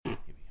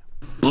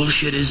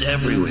Bullshit is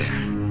everywhere.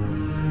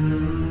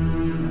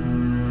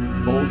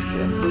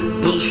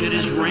 Bullshit. Bullshit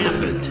is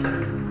rampant.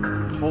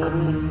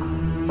 Total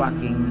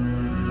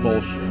fucking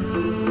bullshit.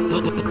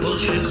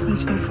 Bullshit This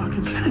makes no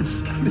fucking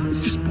sense. I mean,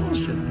 it's just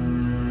bullshit.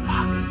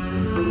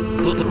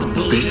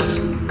 bullshit.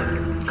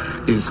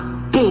 This is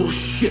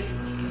bullshit.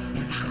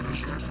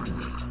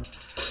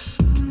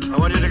 I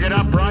want you to get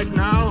up right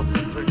now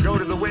and go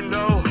to the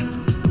window,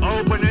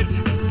 open it,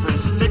 and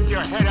stick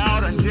your head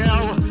out and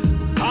yell,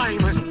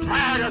 I'm as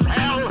mad as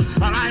hell,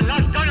 and I'm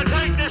not gonna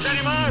take this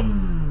anymore!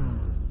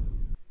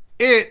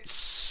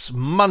 It's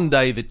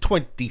Monday, the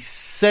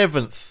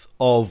 27th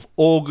of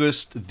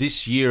August,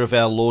 this year of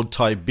our Lord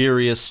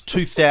Tiberius,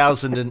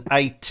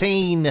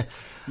 2018.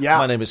 Yeah.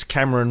 My name is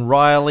Cameron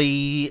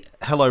Riley.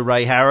 Hello,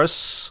 Ray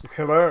Harris.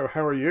 Hello,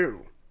 how are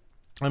you?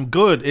 I'm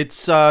good.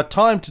 It's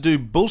time to do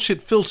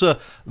Bullshit Filter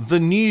the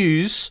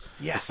News.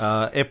 Yes.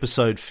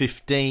 Episode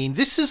 15.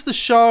 This is the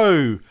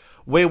show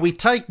where we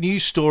take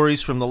news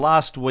stories from the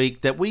last week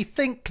that we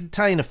think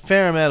contain a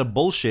fair amount of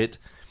bullshit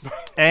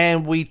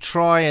and we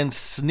try and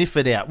sniff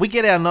it out. We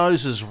get our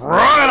noses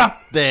right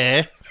up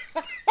there.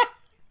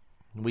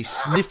 We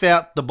sniff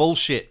out the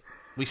bullshit.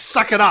 We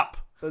suck it up.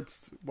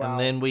 Wow. And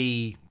then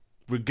we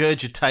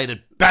regurgitate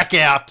it back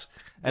out.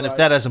 And if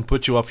that hasn't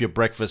put you off your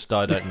breakfast,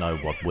 I don't know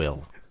what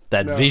will.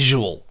 That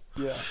visual.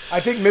 Yeah.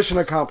 I think mission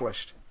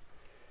accomplished.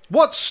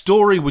 What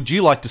story would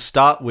you like to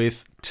start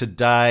with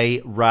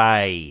today,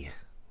 Ray?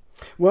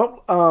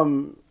 Well,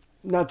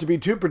 not to be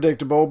too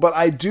predictable, but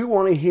I do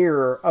want to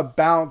hear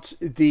about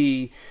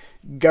the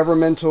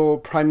governmental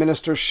prime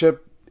ministership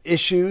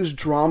issues,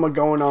 drama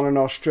going on in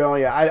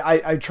Australia.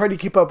 I tried to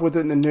keep up with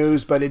it in the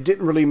news, but it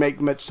didn't really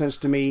make much sense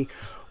to me.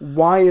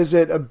 Why is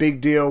it a big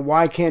deal?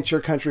 Why can't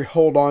your country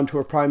hold on to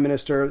a prime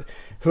minister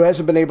who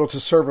hasn't been able to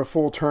serve a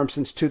full term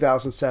since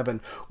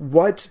 2007?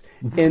 What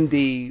in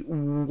the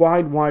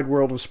wide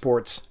world of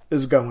sports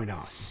is going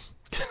on?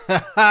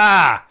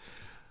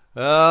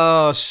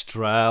 Oh,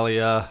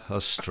 Australia.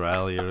 Is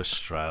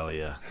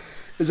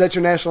Is that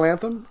your national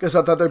anthem? Because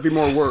I thought there'd be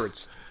more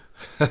words.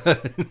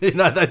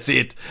 No, that's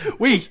it.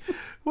 We're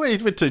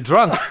too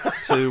drunk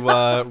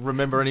to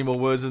remember any more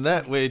words than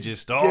that. We're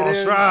just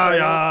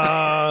Australia.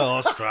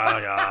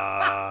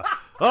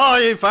 Oh,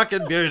 you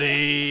fucking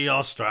beauty,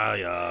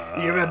 Australia.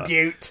 You're a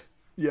beaut.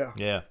 Yeah.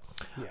 Yeah.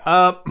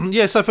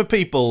 So for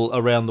people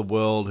around the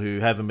world who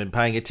haven't been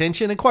paying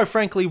attention, and quite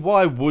frankly,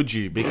 why would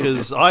you?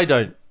 Because I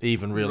don't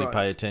even really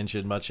pay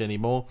attention much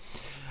anymore.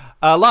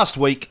 Last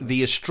week,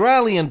 the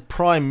Australian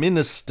Prime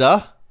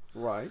Minister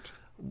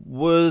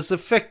was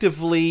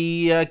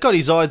effectively got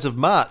his Ides of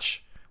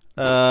March.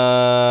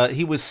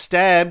 He was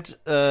stabbed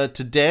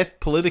to death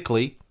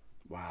politically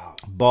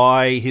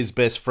by his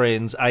best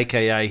friends,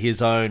 a.k.a.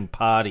 his own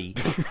party.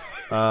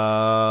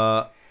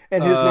 And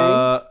his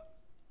name?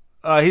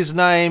 His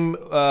name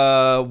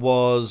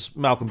was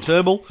Malcolm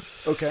Turnbull.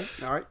 Okay,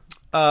 all right.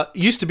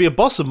 Used to be a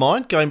boss of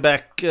mine, going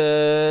back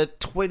 20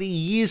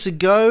 years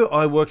ago.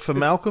 I worked for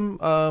Malcolm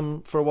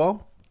for a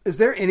while. Is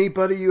there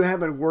anybody you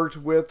haven't worked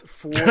with,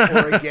 for,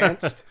 or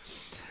against?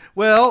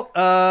 Well,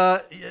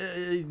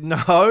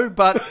 no,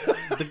 but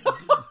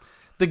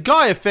the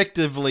guy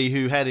effectively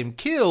who had him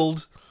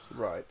killed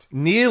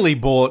nearly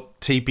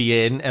bought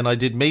TPN, and I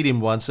did meet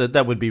him once.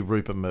 That would be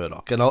Rupert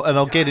Murdoch, and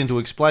I'll get into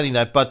explaining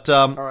that. But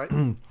all right.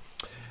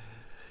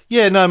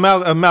 Yeah, no,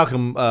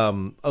 Malcolm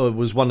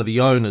was one of the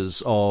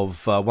owners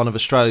of one of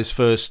Australia's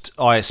first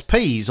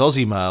ISPs,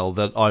 Aussie Mail,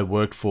 that I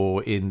worked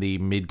for in the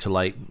mid to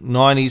late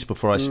 90s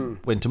before I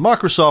went to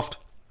Microsoft.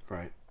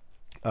 Right.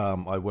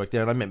 I worked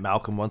there, and I met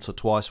Malcolm once or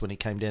twice when he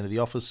came down to the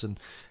office and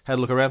had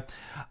a look around.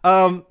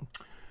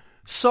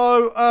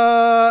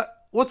 So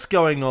what's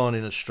going on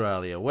in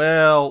Australia?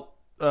 Well,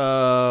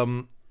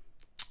 so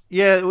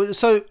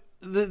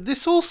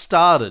this all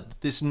started,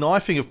 this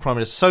knifing of prime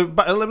minister. So,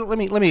 but let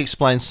me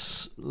explain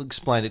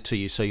it to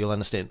you so you'll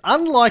understand.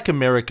 Unlike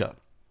America,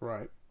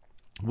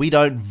 we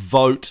don't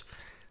vote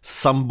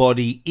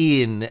somebody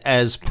in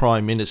as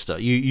prime minister.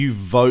 You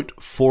vote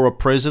for a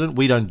president.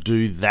 We don't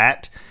do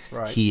that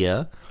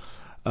here.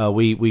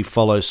 We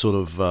follow sort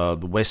of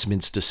the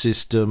Westminster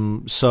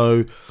system.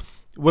 So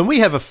when we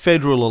have a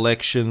federal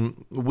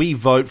election, we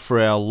vote for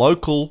our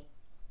local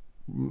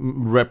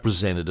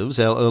representatives,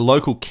 our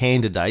local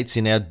candidates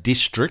in our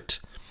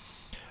district,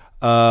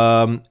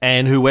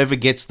 and whoever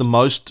gets the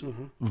most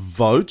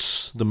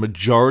votes, the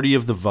majority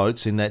of the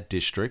votes in that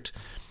district,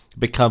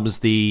 becomes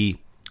the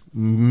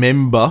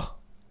member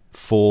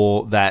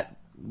for that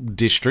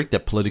district,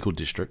 that political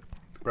district.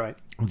 Right.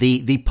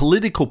 The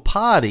political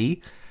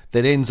party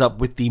that ends up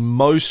with the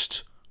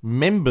most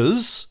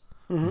members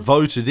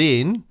voted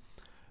in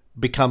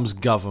becomes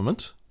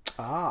government.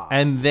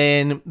 And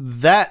then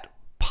that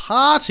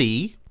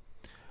party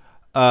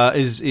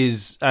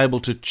is able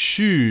to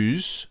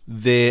choose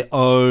their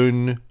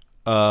own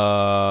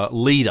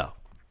leader.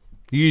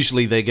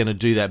 Usually they're going to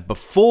do that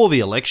before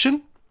the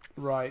election.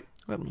 Right.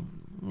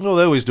 Well,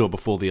 they always do it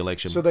before the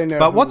election. So they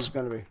know who's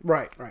going to be.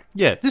 Right.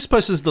 Yeah, this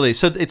person's the leader.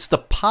 So it's the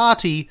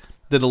party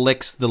that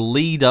elects the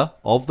leader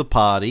of the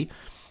party,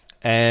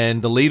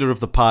 and the leader of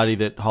the party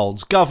that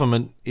holds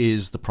government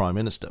is the Prime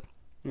Minister.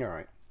 All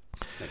right.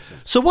 Makes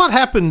sense. So what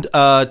happened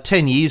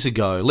 10 years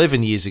ago,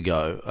 11 years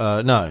ago?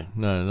 No,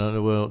 not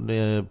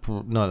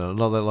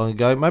that long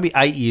ago. Maybe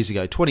 8 years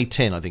ago,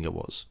 2010, I think it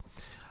was.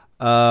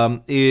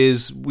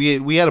 Is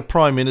we had a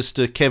Prime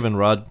Minister, Kevin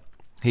Rudd.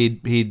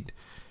 He'd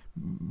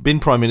been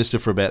Prime Minister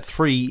for about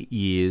 3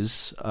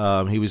 years.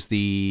 He was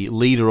the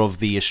leader of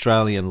the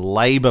Australian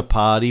Labor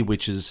Party,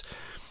 which is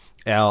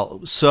our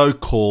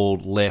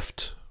so-called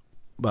left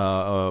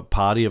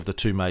party of the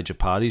two major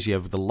parties. You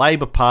have the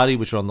Labor Party,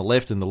 which are on the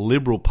left, and the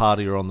Liberal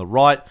Party are on the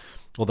right.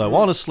 Although,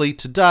 honestly,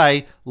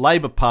 today,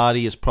 Labor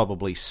Party is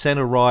probably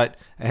centre-right,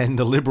 and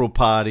the Liberal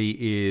Party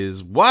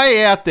is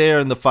way out there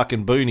in the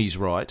fucking boonies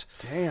right.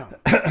 Damn.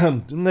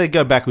 And they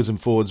go backwards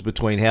and forwards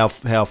between how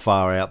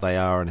far out they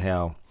are and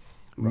how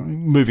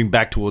moving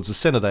back towards the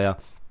centre they are.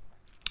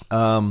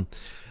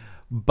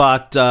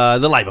 But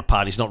the Labor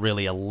Party's not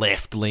really a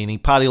left-leaning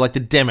party. Like the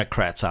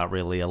Democrats aren't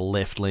really a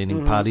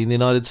left-leaning party in the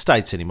United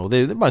States anymore.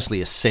 They're mostly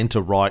a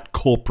centre-right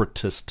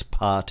corporatist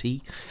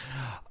party.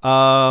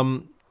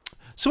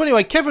 So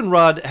anyway, Kevin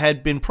Rudd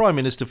had been Prime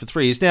Minister for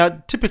 3 years.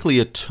 Now, typically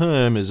a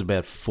term is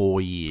about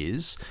 4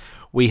 years.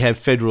 We have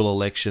federal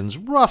elections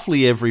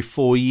roughly every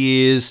 4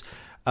 years.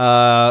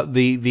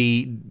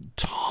 The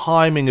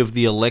timing of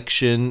the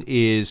election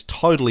is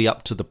totally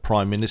up to the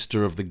Prime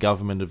Minister of the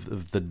government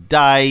of the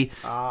day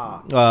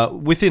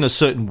within a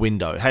certain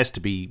window. It has to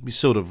be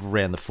sort of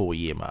around the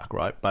 4-year mark,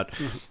 right? But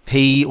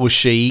he or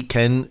she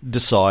can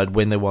decide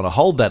when they want to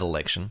hold that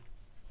election.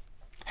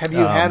 Have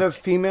you had a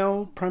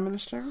female Prime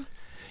Minister?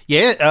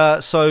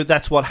 Yeah, so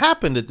that's what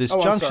happened at this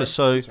juncture.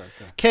 So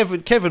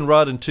Kevin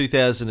Rudd in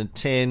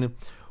 2010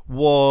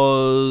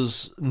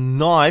 was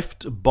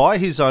knifed by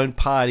his own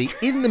party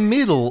in the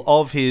middle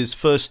of his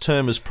first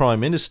term as Prime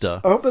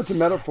Minister. I hope that's a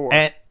metaphor.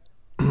 And,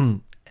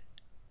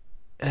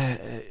 yes,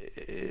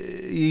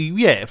 he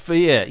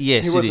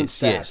wasn't it is.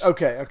 stabbed. Yes.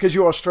 Okay, because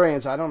you're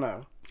Australians, I don't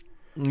know.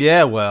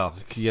 Yeah, well,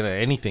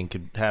 anything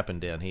could happen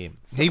down here.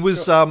 He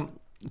was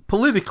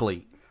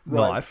politically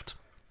knifed.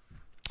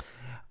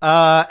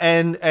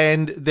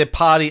 And their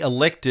party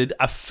elected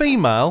a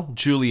female,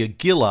 Julia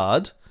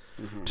Gillard,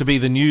 to be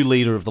the new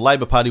leader of the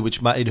Labor Party,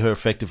 which made her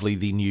effectively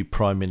the new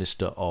Prime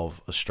Minister of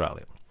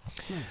Australia.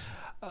 Nice.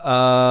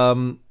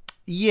 Not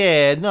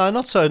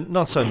so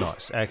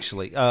nice,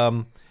 actually.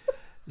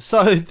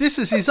 So this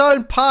is his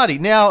own party.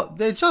 Now,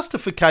 their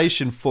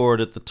justification for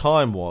it at the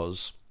time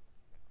was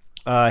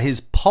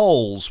his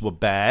polls were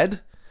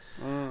bad.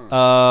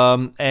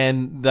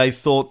 And they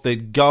thought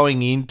that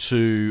going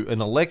into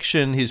an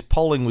election, his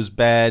polling was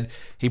bad.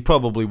 He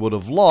probably would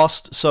have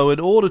lost. So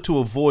in order to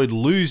avoid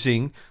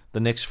losing the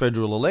next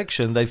federal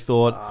election, they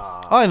thought,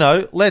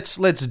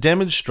 let's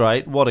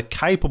demonstrate what a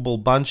capable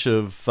bunch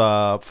of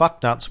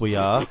fucknuts we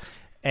are,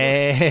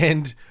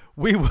 and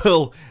we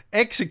will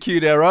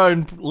execute our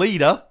own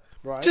leader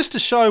just to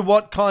show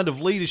what kind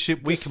of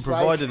leadership we can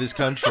provide to this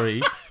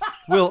country.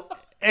 We'll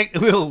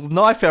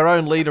knife our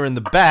own leader in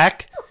the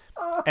back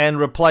and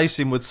replace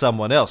him with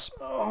someone else.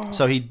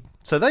 So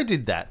they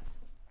did that.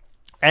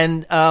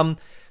 And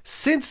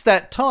since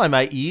that time,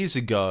 8 years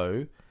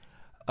ago,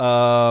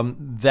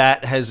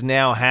 that has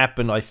now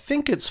happened. I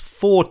think it's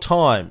 4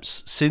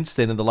 times since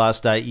then in the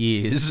last 8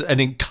 years. An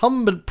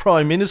incumbent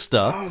Prime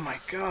Minister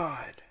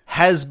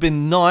has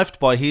been knifed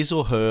by his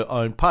or her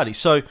own party.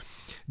 So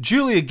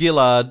Julia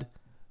Gillard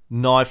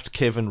knifed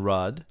Kevin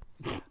Rudd.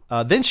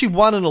 Then she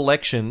won an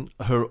election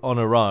on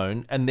her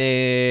own, and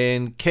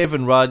then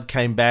Kevin Rudd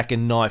came back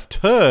and knifed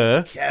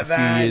her a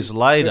few years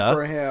later. Good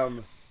for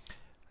him.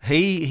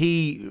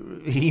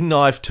 He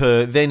knifed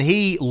her. Then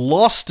he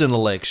lost an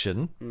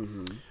election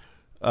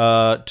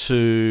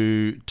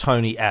to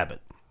Tony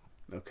Abbott.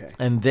 Okay.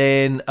 And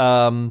then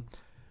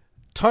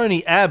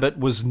Tony Abbott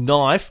was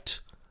knifed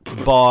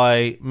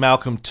by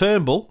Malcolm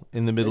Turnbull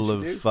in the middle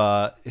of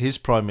his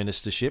prime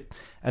ministership.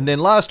 And then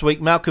last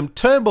week, Malcolm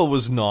Turnbull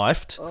was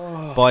knifed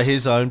by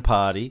his own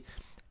party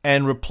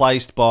and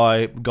replaced by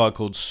a guy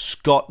called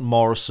Scott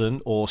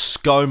Morrison, or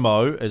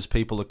ScoMo, as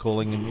people are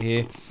calling him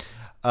here,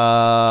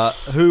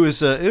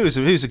 who's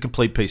a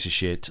complete piece of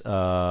shit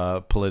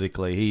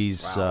politically.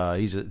 He's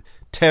a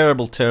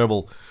terrible,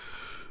 terrible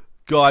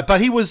guy. But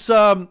he was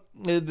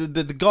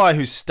the guy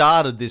who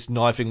started this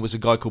knifing was a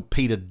guy called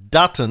Peter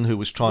Dutton, who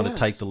was trying to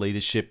take the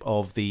leadership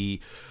of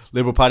the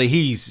Liberal Party.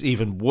 He's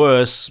even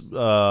worse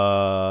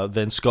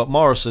than Scott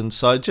Morrison.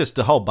 So just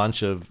a whole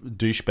bunch of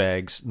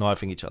douchebags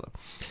knifing each other.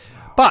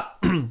 But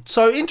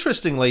so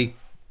interestingly,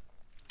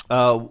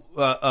 our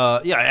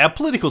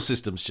political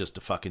system's just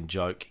a fucking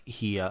joke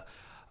here.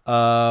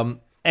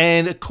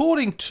 And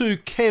according to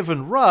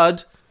Kevin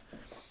Rudd,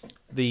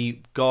 the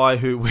guy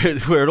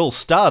where it all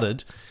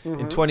started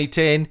in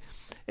 2010,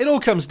 it all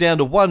comes down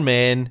to one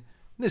man.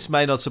 This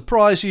may not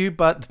surprise you,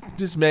 but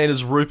this man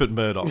is Rupert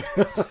Murdoch.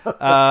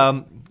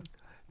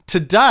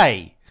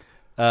 Today,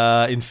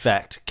 in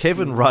fact,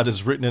 Kevin Rudd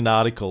has written an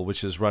article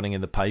which is running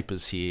in the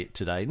papers here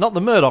today. Not the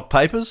Murdoch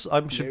papers,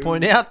 I should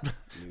point out,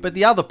 but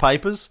the other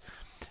papers.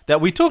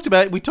 that we talked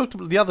about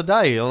the other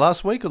day, or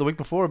last week or the week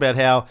before, about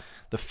how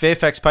the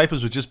Fairfax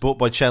papers were just bought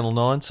by Channel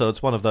 9, so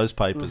it's one of those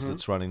papers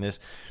that's running this.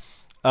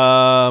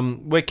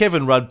 Where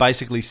Kevin Rudd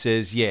basically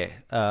says,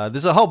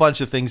 there's a whole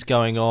bunch of things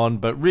going on,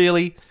 but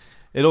really,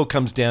 it all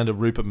comes down to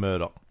Rupert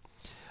Murdoch.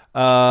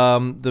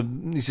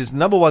 He says,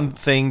 number one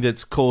thing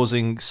that's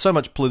causing so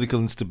much political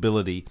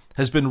instability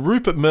has been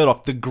Rupert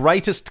Murdoch, the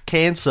greatest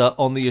cancer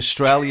on the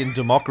Australian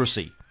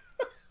democracy.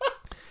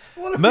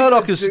 What if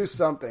Murdoch he could do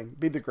something?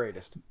 Be the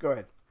greatest. Go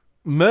ahead.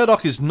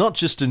 Murdoch is not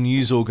just a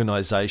news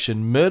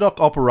organisation. Murdoch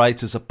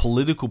operates as a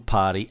political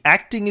party,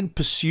 acting in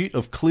pursuit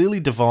of clearly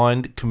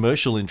defined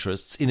commercial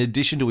interests in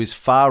addition to his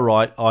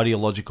far-right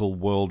ideological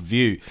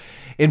worldview.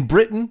 In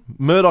Britain,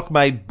 Murdoch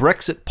made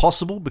Brexit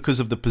possible because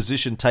of the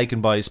position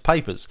taken by his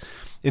papers.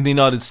 In the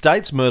United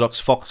States, Murdoch's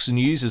Fox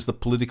News is the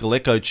political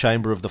echo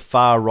chamber of the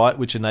far right,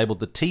 which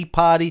enabled the Tea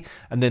Party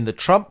and then the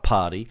Trump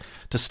Party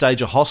to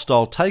stage a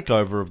hostile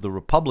takeover of the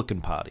Republican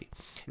Party.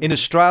 In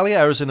Australia,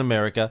 as in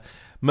America,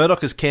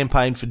 Murdoch has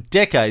campaigned for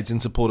decades in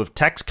support of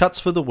tax cuts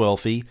for the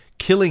wealthy,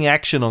 killing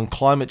action on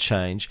climate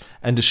change,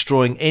 and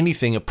destroying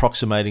anything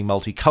approximating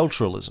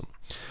multiculturalism.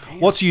 Damn.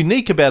 What's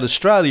unique about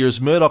Australia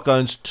is Murdoch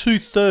owns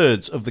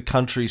 2/3 of the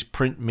country's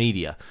print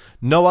media.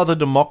 No other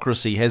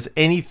democracy has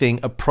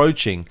anything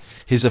approaching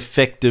his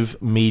effective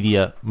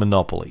media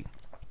monopoly.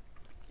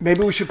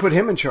 Maybe we should put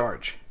him in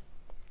charge.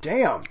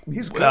 Damn,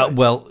 he's good.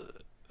 Well,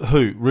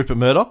 who? Rupert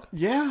Murdoch?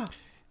 Yeah.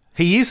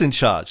 He is in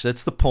charge.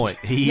 That's the point.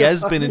 He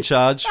has been in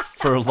charge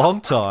for a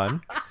long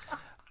time.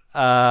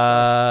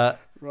 Right.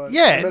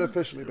 Yeah. Not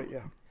officially, but yeah.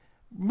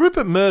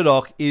 Rupert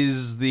Murdoch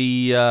is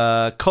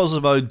the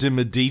Cosimo de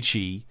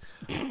Medici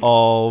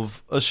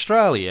of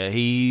Australia.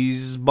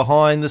 He's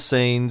behind the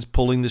scenes,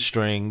 pulling the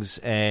strings,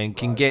 and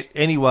can get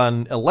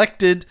anyone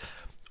elected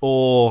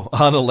or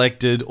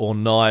unelected or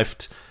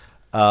knifed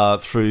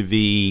through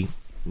the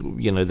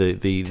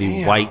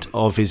weight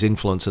of his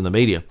influence in the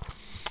media.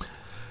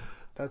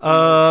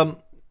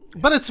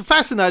 But it's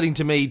fascinating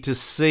to me to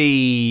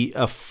see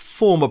a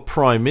former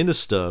Prime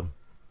Minister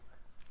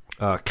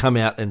come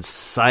out and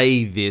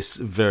say this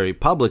very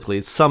publicly.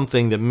 It's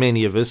something that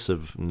many of us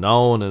have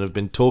known and have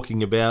been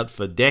talking about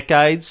for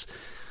decades.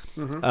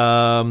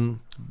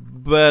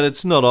 But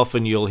it's not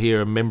often you'll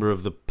hear a member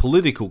of the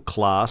political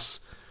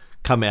class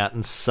come out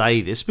and say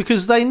this,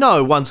 because they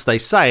know once they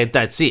say it,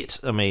 that's it.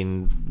 I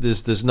mean,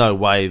 there's no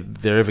way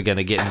they're ever going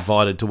to get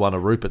invited to one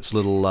of Rupert's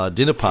little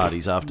dinner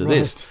parties after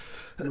this.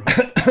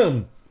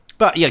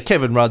 But yeah,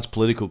 Kevin Rudd's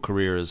political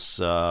career is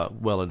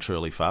well and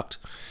truly fucked.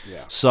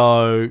 Yeah.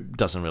 So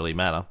doesn't really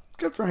matter.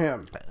 Good for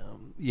him.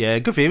 Yeah,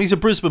 good for him. He's a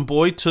Brisbane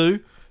boy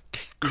too.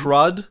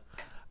 Crud.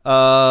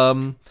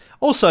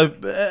 Also,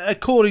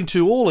 according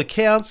to all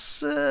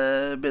accounts,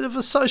 a bit of a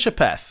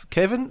sociopath.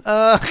 Kevin.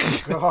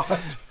 God.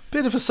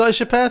 Bit of a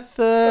sociopath.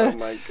 Oh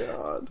my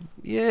God.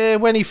 Yeah,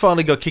 when he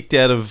finally got kicked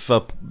out of,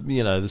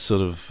 the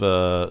sort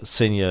of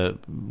senior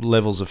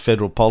levels of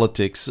federal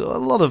politics, a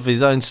lot of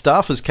his own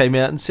staffers came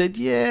out and said,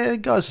 yeah, the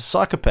guy's a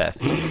psychopath.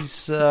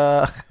 He's,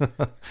 But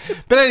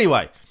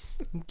anyway,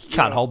 you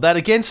can't hold that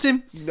against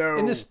him.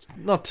 No.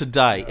 Not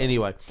today,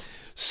 anyway.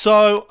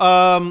 So,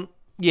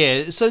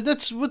 so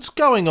that's what's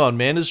going on,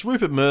 man, is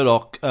Rupert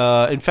Murdoch.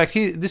 In fact,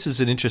 this is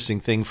an interesting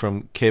thing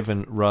from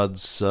Kevin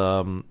Rudd's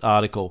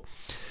article.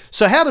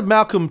 So how did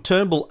Malcolm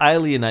Turnbull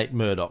alienate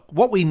Murdoch?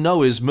 What we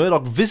know is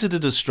Murdoch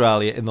visited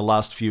Australia in the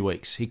last few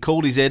weeks. He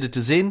called his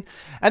editors in,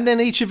 and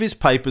then each of his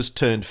papers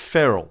turned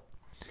feral.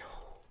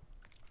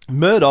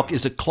 Murdoch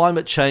is a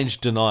climate change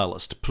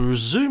denialist.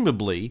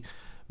 Presumably,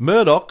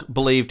 Murdoch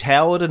believed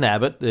Howard and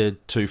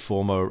Abbott, two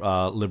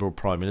former Liberal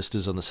Prime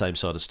Ministers on the same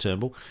side as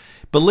Turnbull,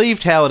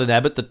 believed Howard and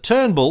Abbott that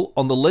Turnbull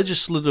on the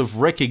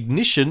legislative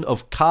recognition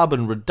of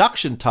carbon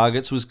reduction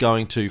targets was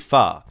going too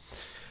far.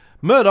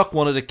 Murdoch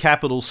wanted a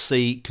capital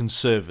C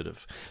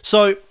conservative.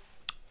 So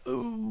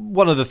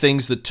one of the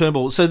things that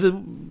Turnbull... So the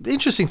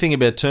interesting thing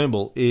about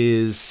Turnbull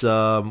is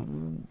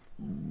going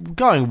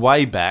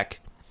way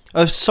back...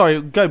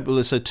 So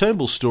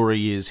Turnbull's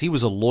story is he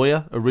was a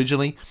lawyer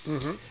originally.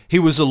 Mm-hmm. He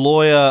was a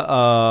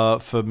lawyer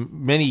for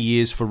many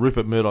years for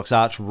Rupert Murdoch's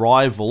arch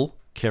rival,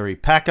 Kerry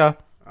Packer,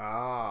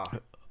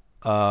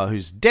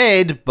 who's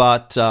dead,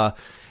 but...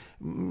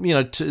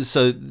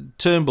 so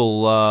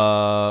Turnbull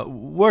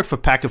worked for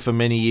Packer for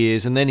many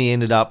years, and then he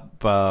ended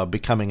up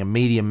becoming a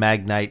media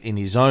magnate in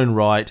his own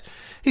right.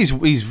 He's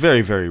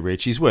very, very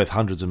rich. He's worth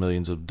hundreds of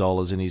millions of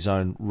dollars in his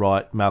own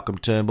right, Malcolm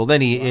Turnbull.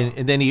 Then he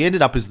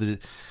ended up as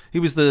he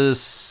was the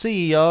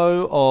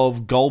CEO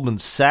of Goldman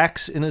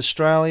Sachs in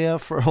Australia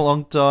for a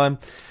long time.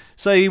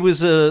 So he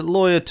was a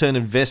lawyer turned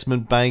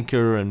investment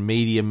banker and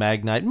media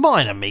magnate,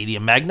 minor media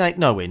magnate,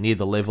 nowhere near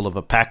the level of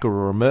a Packer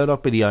or a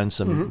Murdoch, but he owned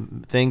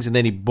some things. And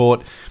then he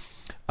bought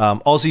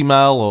Aussie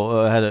Mail,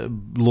 or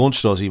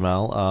launched Aussie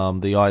Mail,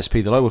 the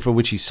ISP that I worked for,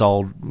 which he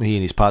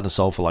and his partner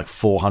sold for like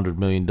 $400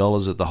 million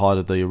at the height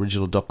of the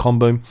original .com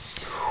boom.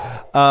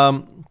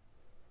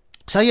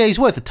 So yeah, he's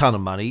worth a ton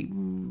of money.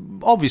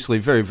 Obviously,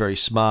 very, very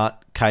smart,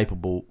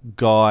 capable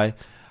guy.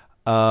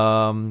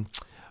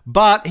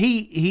 But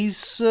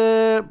he's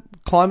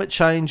climate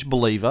change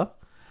believer.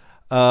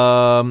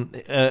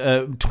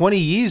 20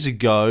 years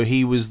ago,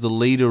 he was the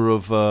leader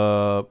of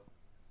a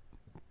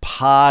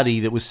party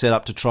that was set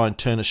up to try and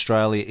turn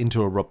Australia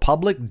into a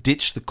republic,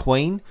 ditch the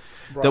Queen.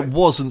 Right. That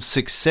wasn't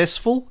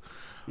successful,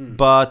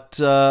 but,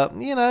 good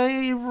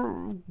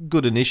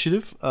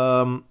initiative.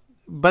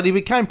 But he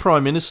became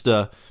Prime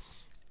Minister,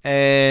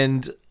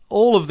 and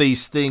all of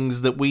these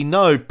things that we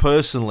know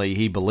personally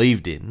he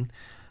believed in,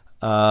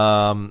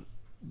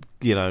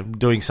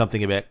 doing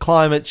something about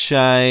climate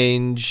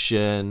change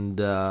and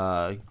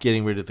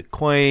getting rid of the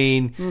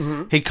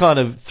Queen, he kind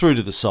of threw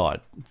to the side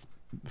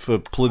for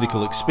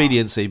political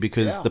expediency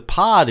because the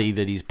party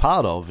that he's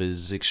part of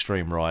is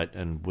extreme right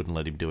and wouldn't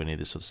let him do any of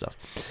this sort of stuff.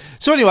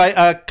 So anyway,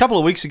 a couple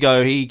of weeks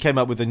ago, he came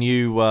up with a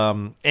new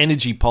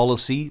energy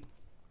policy,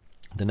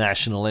 the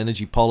National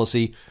Energy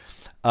Policy,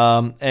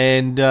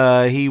 and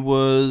he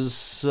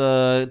was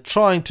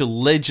trying to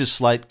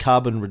legislate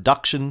carbon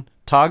reduction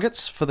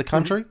targets for the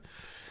country.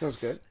 Sounds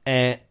good.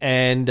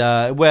 And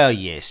well,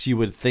 yes, you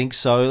would think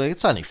so. Like,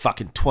 it's only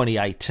fucking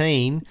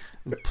 2018.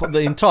 The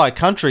entire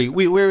country,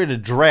 we're in a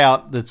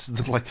drought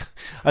that's like,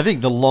 I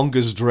think the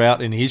longest drought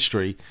in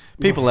history.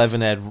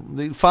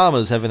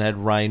 Farmers haven't had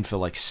rain for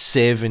like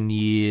 7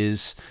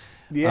 years.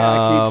 Yeah,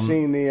 I keep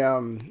seeing the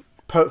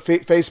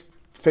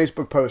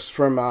Facebook posts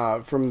from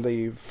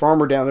the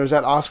farmer down there. Is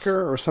that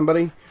Oscar or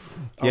somebody?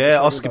 Yeah,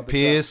 Oscar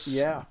Pierce.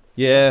 Yeah.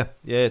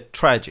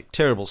 Tragic,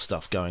 terrible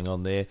stuff going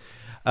on there.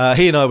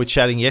 He and I were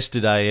chatting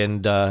yesterday,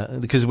 and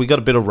because we got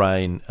a bit of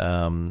rain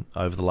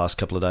over the last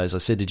couple of days, I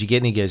said, "Did you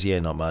get any?" He goes, "Yeah,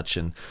 not much."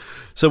 And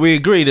so we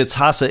agreed it's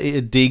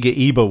Hasa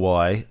Diga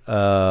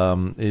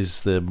Ibawai is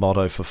the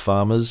motto for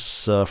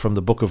farmers from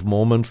the Book of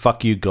Mormon.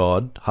 Fuck you,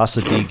 God.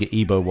 Hasa Diga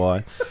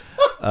Ibawai.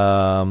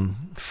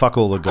 Fuck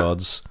all the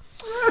gods.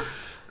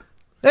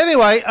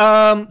 Anyway,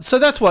 so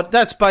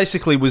that's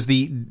basically was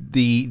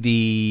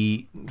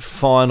the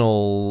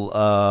final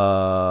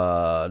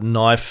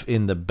knife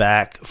in the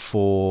back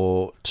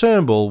for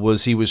Turnbull.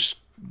 Was he was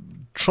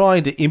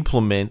trying to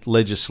implement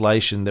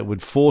legislation that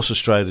would force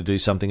Australia to do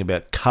something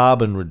about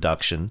carbon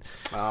reduction,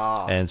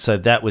 and so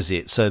that was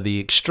it. So the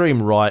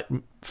extreme right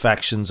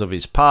factions of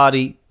his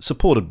party,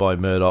 supported by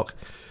Murdoch,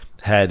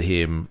 had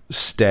him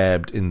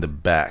stabbed in the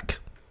back.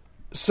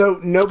 So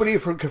nobody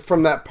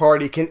from that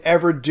party can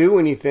ever do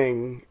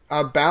anything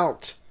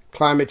about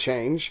climate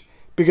change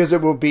because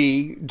it will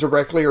be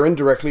directly or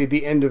indirectly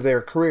the end of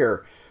their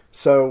career.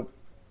 So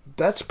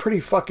that's pretty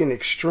fucking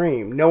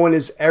extreme. No one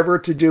is ever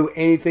to do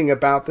anything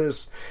about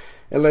this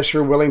unless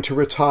you're willing to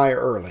retire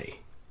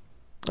early.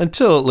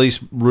 Until at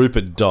least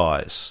Rupert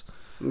dies.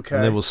 Okay.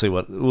 And then we'll see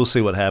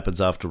what happens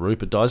after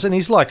Rupert dies. And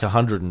he's like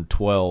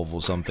 112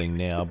 or something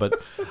now.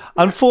 But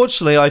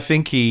unfortunately, I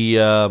think he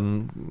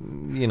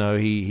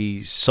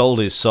sold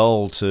his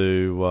soul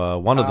to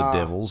one of the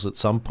devils at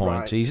some point.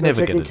 Right. He's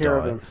never going to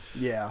die.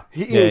 Yeah.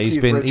 He's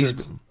been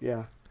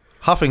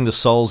huffing the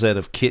souls out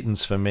of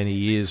kittens for many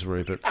years,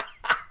 Rupert.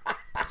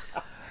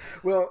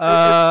 Well,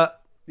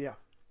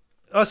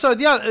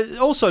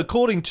 also,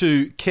 according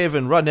to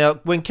Kevin Rudd, now,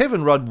 when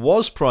Kevin Rudd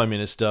was Prime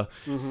Minister,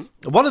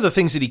 one of the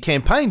things that he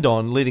campaigned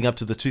on leading up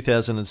to the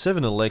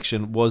 2007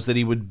 election was that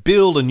he would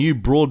build a new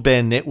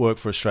broadband network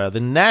for Australia,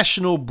 the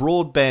National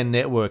Broadband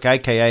Network,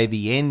 aka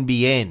the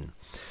NBN.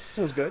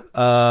 Sounds good.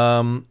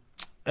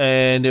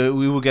 And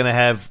we were going to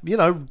have,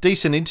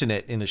 decent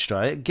internet in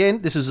Australia.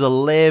 Again, this is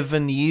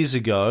 11 years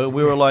ago.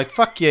 We were like,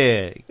 fuck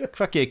yeah,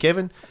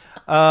 Kevin.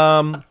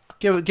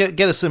 Get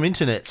us some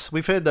internets.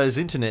 We've heard those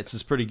internets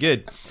is pretty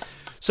good.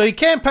 So he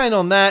campaigned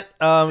on that,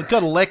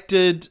 got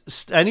elected,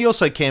 and he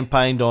also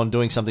campaigned on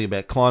doing something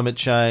about climate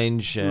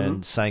change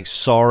and saying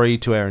sorry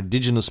to our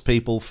Indigenous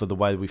people for the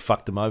way that we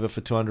fucked them over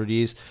for 200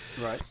 years.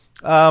 Right.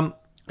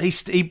 He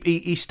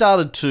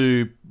started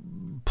to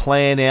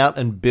plan out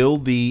and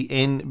build the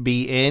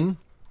NBN,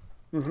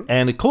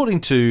 and according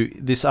to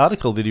this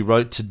article that he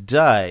wrote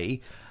today,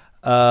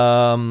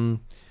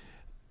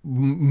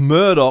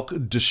 Murdoch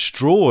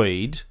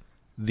destroyed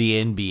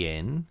the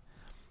NBN,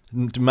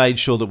 made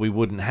sure that we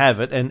wouldn't have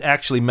it, and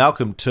actually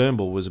Malcolm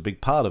Turnbull was a big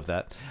part of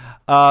that,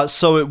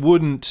 so it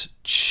wouldn't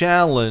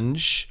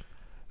challenge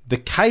the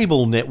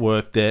cable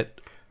network that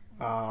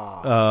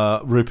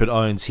Rupert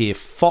owns here,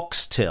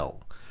 Foxtel.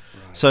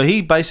 Right. So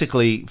he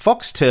basically,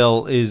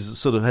 Foxtel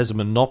has a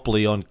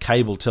monopoly on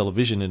cable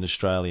television in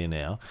Australia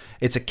now.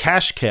 It's a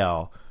cash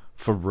cow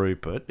for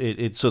Rupert.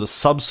 It sort of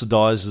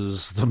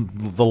subsidises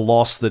the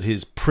loss that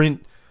his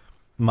print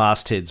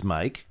mastheads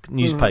make.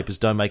 Newspapers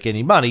don't make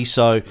any money,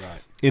 so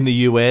in the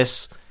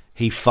US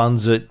he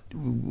funds it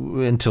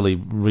until he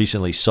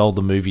recently sold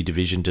the movie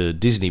division to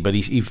Disney, but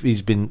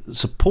he's been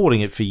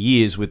supporting it for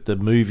years with the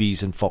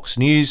movies and Fox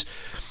News.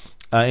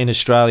 In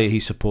Australia he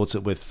supports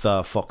it with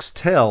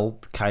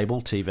Foxtel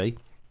cable TV,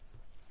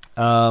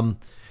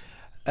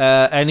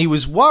 and he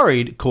was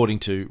worried, according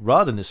to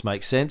Rudd, and this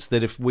makes sense,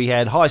 that if we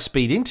had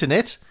high-speed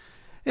internet,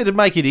 it'd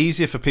make it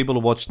easier for people to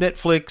watch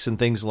Netflix and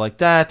things like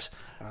that,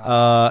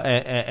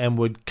 and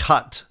would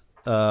cut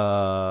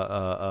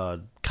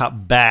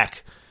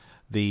back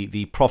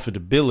the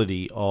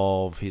profitability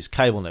of his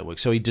cable network.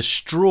 So he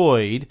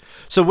destroyed.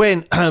 So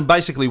when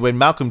basically when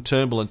Malcolm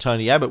Turnbull and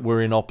Tony Abbott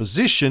were in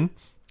opposition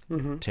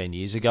 10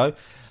 years ago,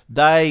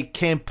 they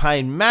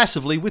campaigned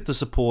massively with the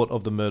support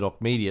of the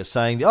Murdoch media,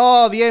 saying, the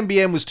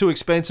NBN was too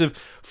expensive.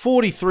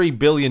 $43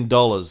 billion,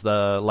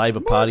 the Labor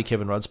Party,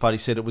 Kevin Rudd's party,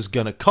 said it was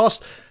going to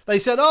cost. They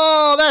said,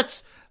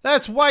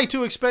 that's way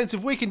too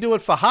expensive. We can do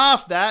it for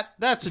half that.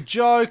 That's a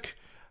joke.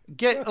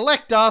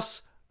 Elect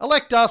us,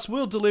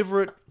 we'll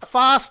deliver it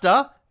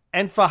faster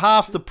and for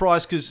half the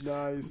price, because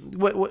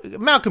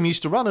Malcolm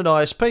used to run an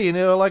ISP, and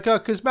they were like,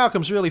 because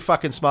Malcolm's really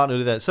fucking smart to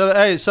do that. So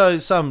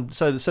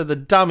the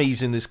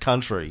dummies in this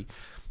country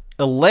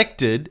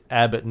elected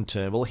Abbott and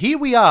Turnbull. Here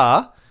we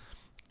are,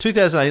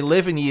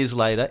 2011 years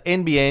later,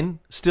 NBN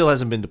still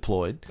hasn't been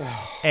deployed,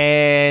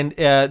 and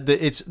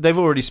they've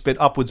already spent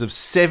upwards of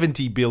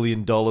 $70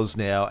 billion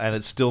now, and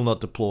it's still not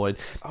deployed.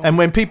 And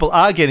when people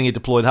are getting it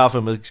deployed, half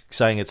of them are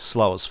saying it's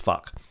slow as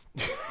fuck.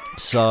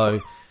 So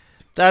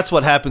that's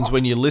what happens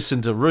when you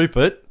listen to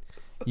Rupert.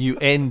 You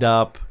end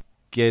up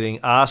getting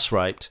arse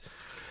raped.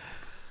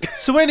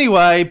 So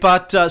anyway,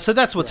 so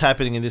that's what's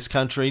happening in this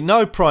country.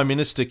 No Prime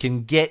Minister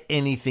can get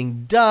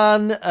anything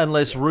done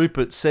unless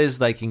Rupert says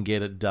they can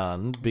get it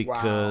done,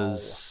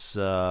 because...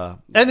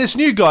 and this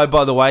new guy,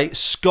 by the way,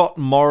 Scott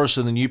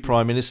Morrison, the new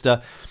Prime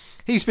Minister,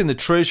 he's been the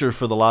Treasurer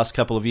for the last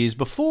couple of years.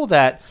 Before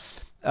that,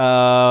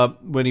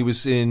 when he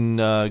was in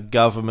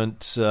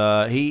government,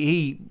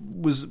 he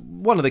was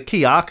one of the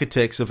key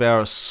architects of our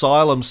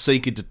asylum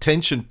seeker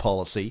detention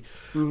policy.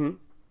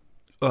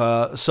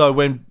 So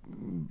when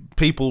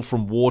people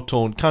from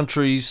war-torn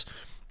countries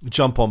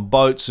jump on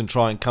boats and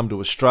try and come to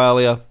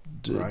Australia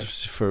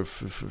for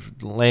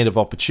land of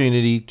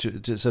opportunity,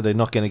 so they're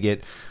not going to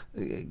get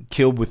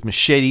killed with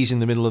machetes in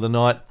the middle of the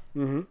night.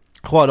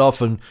 Quite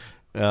often,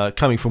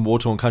 coming from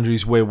war-torn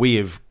countries where we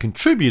have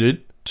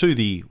contributed to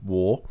the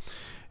war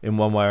in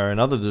one way or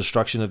another, the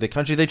destruction of their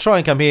country, they try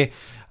and come here.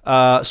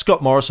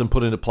 Scott Morrison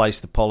put into place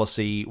the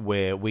policy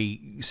where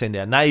we send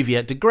our Navy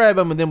out to grab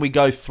them, and then we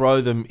go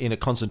throw them in a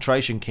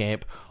concentration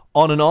camp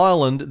on an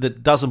island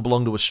that doesn't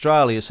belong to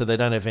Australia, so they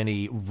don't have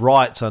any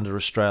rights under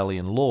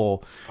Australian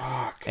law.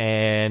 Fuck.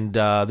 And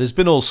there's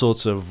been all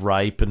sorts of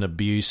rape and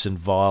abuse and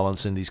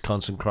violence in these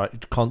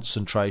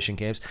concentration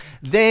camps.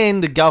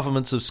 Then the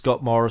governments of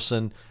Scott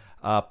Morrison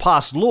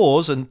passed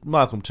laws, and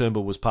Malcolm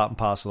Turnbull was part and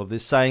parcel of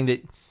this, saying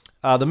that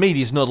the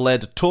media is not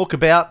allowed to talk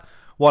about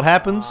what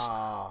happens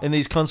in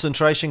these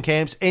concentration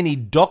camps. Any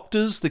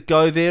doctors that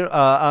go there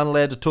aren't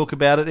allowed to talk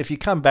about it. If you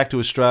come back to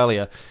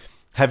Australia,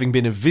 having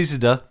been a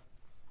visitor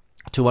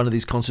to one of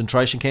these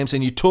concentration camps,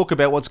 and you talk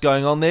about what's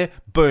going on there,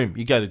 boom,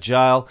 you go to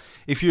jail.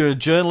 If you're a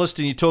journalist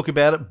and you talk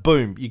about it,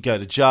 boom, you go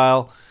to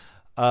jail.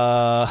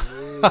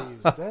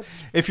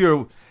 If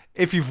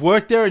you've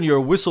worked there and you're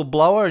a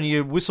whistleblower and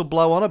you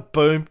whistleblow on it,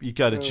 boom, you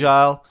go to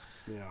jail.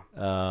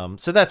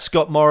 So that's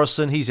Scott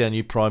Morrison. He's our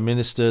new Prime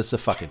Minister. It's a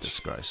fucking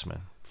disgrace,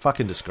 man.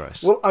 Fucking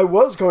disgrace. Well, I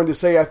was going to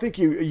say, I think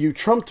you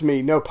trumped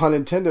me, no pun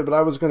intended, but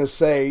I was going to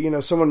say,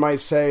 someone might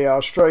say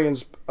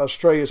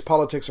Australia's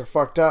politics are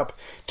fucked up,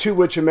 to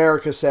which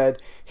America said,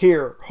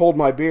 here, hold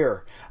my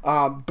beer.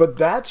 But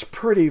that's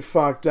pretty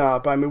fucked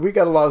up. I mean, we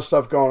got a lot of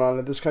stuff going on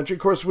in this country. Of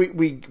course,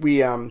 we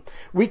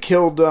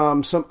killed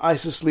some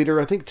ISIS leader,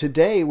 I think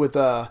today, with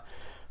a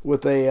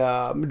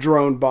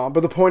drone bomb. But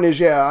the point is,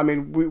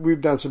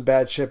 we've done some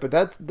bad shit, but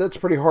that's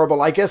pretty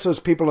horrible. I guess those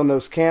people in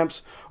those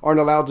camps aren't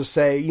allowed to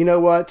say, you know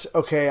what,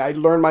 okay, I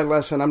learned my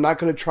lesson. I'm not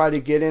going to try to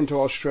get into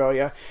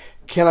Australia.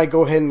 Can I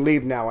go ahead and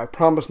leave now? I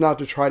promise not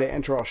to try to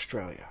enter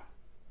Australia.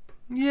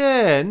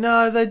 Yeah,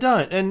 no, they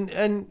don't.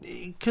 And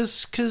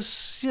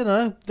because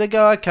they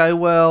go, okay,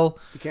 well...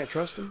 You can't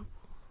trust them?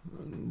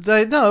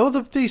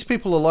 These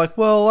people are like,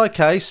 well,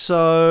 okay,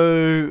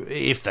 so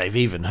if they've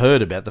even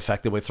heard about the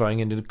fact that we're throwing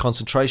into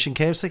concentration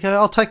camps, they go,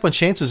 I'll take my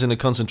chances in a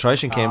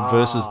concentration camp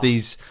versus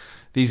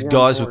these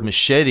guys with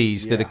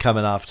machetes that are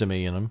coming after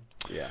me,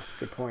 Yeah,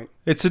 good point.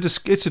 It's a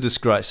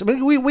disgrace. I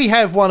mean, we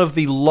have one of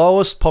the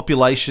lowest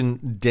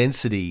population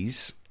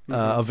densities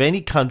of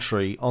any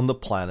country on the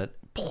planet.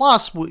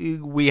 Plus,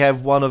 we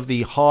have one of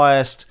the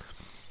highest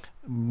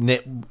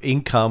net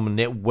income,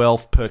 net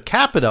wealth per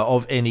capita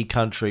of any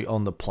country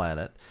on the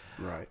planet.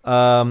 Right.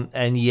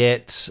 And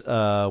yet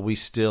we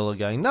still are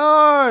going,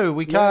 no,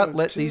 we can't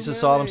let these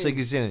asylum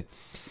seekers in.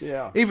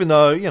 Yeah. Even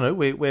though,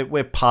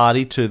 we're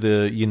party to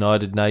the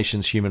United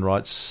Nations human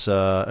rights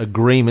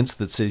agreements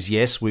that says,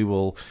 yes, we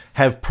will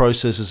have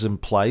processes in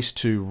place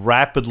to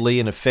rapidly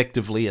and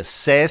effectively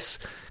assess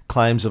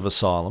claims of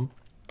asylum.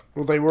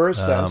 Well, they were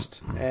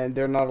assessed, and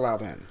they're not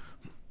allowed in.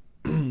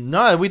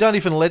 No, we don't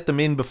even let them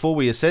in before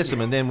we assess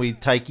them, and then we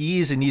take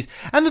years and years.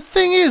 And the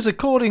thing is,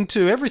 according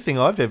to everything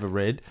I've ever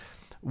read,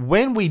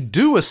 when we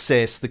do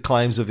assess the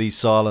claims of these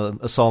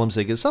asylum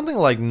seekers, something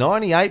like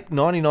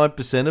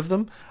 99% of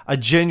them are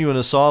genuine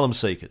asylum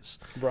seekers.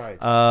 Right.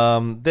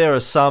 There are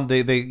some,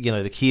 here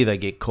they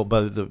get called,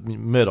 by the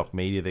Murdoch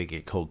media, they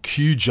get called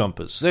queue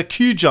jumpers. They're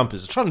queue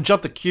jumpers. They're trying to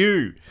jump the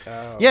queue.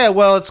 Oh. Yeah,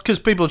 well, it's because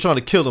people are trying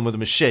to kill them with a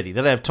machete.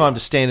 They don't have time to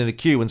stand in a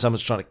queue when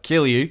someone's trying to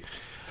kill you.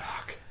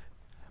 Fuck.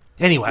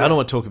 Anyway, I don't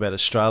want to talk about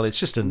Australia.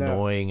 It's just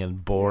annoying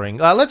and boring.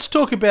 Let's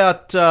talk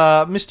about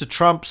Mr.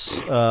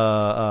 Trump's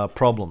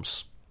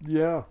problems.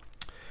 Yeah.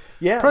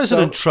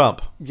 President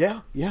Trump.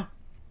 Yeah.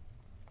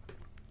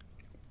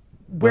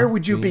 Where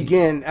would you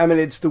begin? I mean,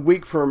 it's the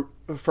week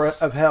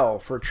of hell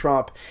for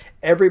Trump.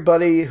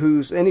 Anybody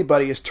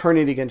is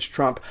turning against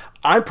Trump.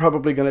 I'm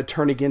probably going to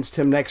turn against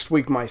him next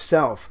week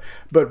myself.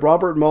 But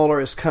Robert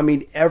Mueller is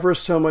coming ever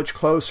so much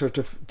closer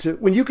to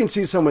when you can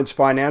see someone's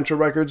financial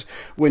records,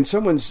 when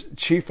someone's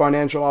chief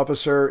financial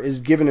officer is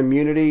given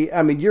immunity.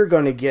 I mean, you're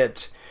going to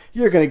get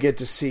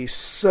to see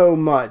so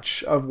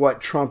much of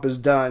what Trump has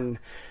done.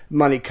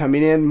 Money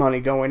coming in,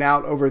 money going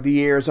out over the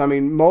years. I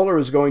mean, Mueller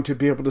is going to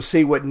be able to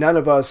see what none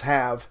of us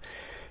have,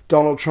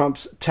 Donald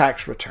Trump's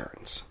tax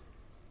returns.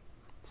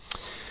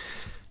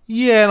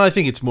 Yeah, and I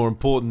think it's more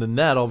important than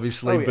that,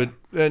 obviously. Oh, yeah.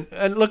 But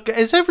and look,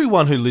 as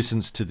everyone who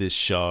listens to this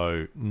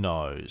show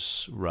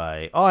knows,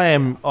 Ray,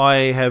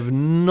 I have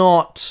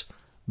not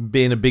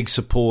been a big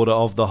supporter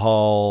of the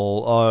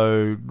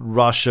whole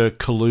Russia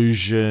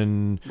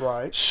collusion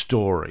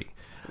story.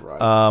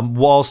 Right.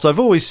 Whilst I've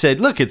always said,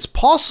 look, it's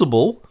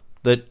possible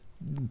that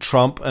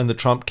Trump and the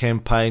Trump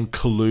campaign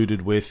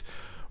colluded with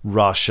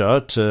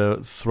Russia to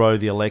throw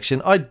the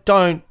election. I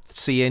don't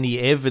see any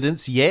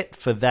evidence yet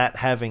for that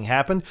having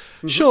happened.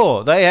 Mm-hmm.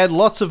 Sure, they had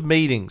lots of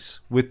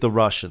meetings with the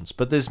Russians,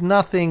 but there's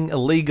nothing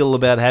illegal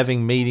about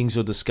having meetings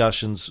or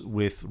discussions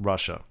with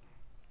Russia.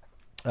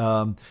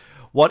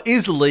 What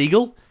is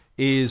illegal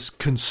is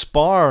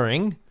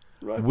conspiring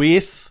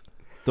with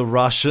the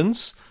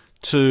Russians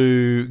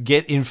to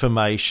get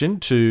information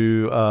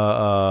to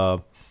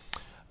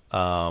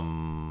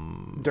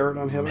dirt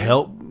on Hillary.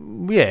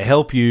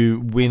 Help you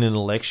win an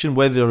election,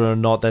 whether or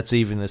not that's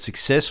even a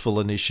successful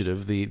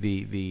initiative.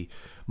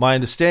 My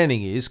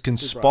understanding is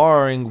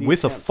conspiring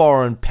with a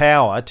foreign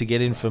power to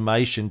get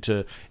information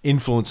to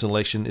influence an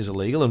election is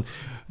illegal, and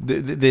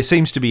there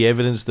seems to be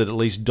evidence that at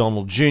least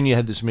Donald Jr.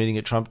 had this meeting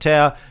at Trump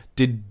Tower.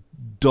 Did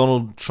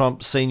Donald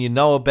Trump Sr.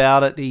 know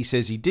about it? He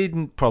says he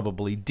didn't,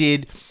 probably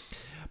did,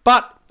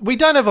 but we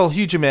don't have a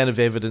huge amount of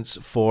evidence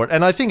for it,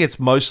 and I think it's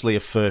mostly a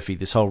furphy,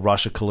 this whole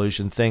Russia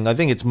collusion thing. I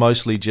think it's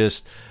mostly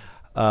just,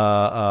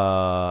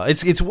 at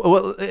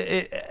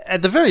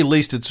the very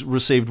least, it's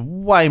received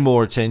way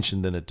more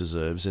attention than it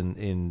deserves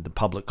in the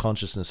public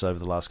consciousness over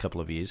the last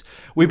couple of years.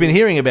 We've been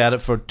hearing about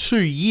it for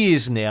 2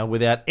 years now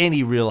without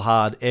any real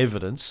hard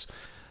evidence.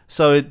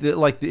 So,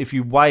 if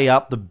you weigh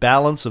up the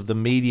balance of the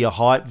media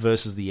hype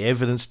versus the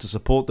evidence to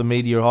support the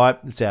media hype,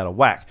 it's out of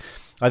whack.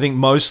 I think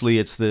mostly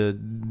it's the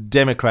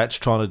Democrats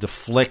trying to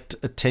deflect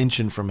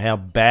attention from how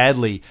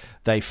badly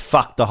they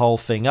fucked the whole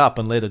thing up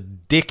and let a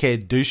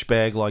dickhead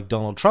douchebag like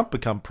Donald Trump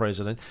become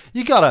president.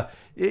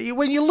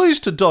 When you lose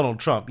to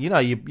Donald Trump,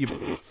 you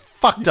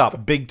fucked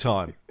up big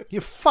time. You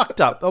fucked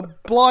up. A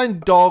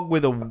blind dog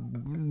with a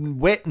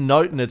wet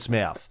note in its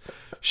mouth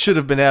should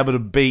have been able to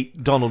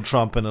beat Donald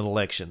Trump in an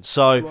election.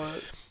 So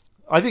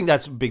I think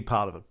that's a big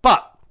part of it.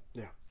 But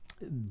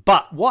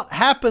what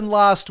happened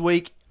last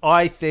week,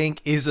 I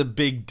think, is a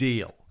big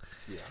deal.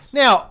 Yes.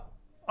 Now,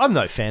 I'm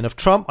no fan of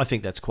Trump. I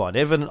think that's quite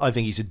evident. I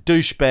think he's a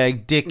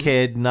douchebag,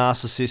 dickhead,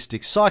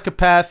 narcissistic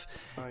psychopath,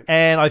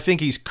 and I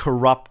think he's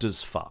corrupt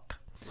as fuck.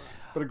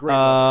 But a great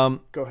one.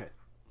 Go ahead.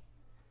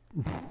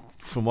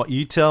 From what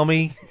you tell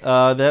me,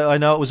 I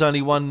know it was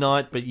only one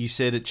night, but you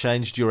said it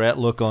changed your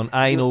outlook on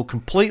anal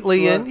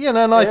completely, and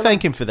I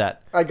thank him for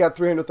that. I got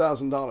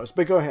 $300,000,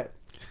 but go ahead.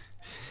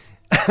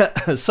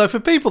 So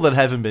for people that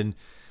haven't been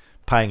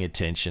paying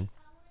attention,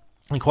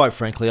 and quite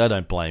frankly, I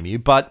don't blame you,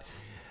 but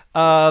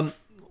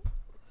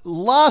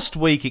last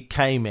week it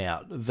came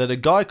out that a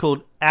guy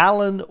called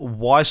Alan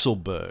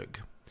Weisselberg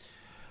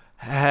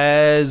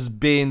has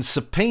been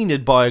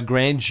subpoenaed by a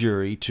grand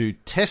jury to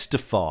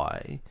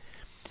testify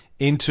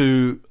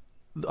into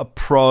a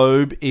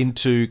probe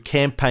into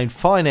campaign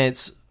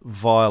finance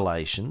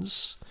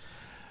violations,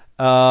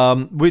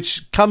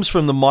 which comes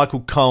from the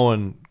Michael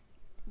Cohen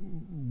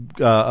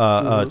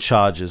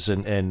charges,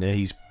 and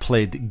he's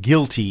pled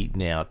guilty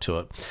now to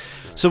it.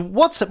 So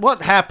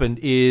what happened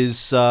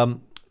is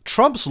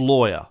Trump's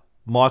lawyer,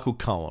 Michael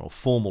Cohen, or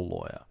former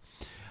lawyer,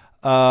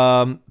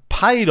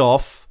 paid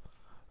off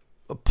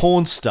a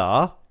porn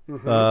star,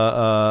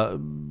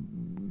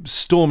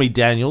 Stormy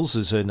Daniels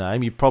is her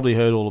name. You've probably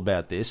heard all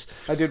about this.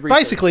 I did research.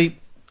 Basically,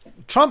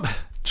 Trump.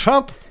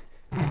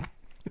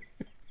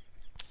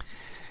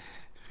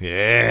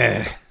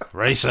 Yeah,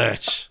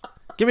 research.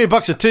 Give me a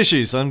box of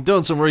tissues. I'm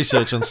doing some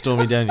research on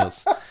Stormy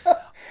Daniels.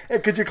 Hey,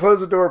 could you close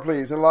the door,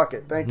 please, and lock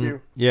it? Thank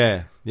you.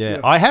 Yeah.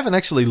 I haven't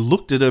actually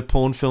looked at her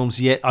porn films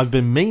yet. I've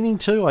been meaning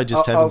to. I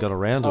just haven't got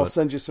around to it. I'll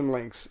send you some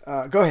links.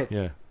 Go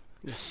ahead.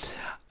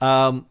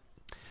 Yeah.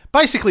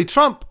 basically,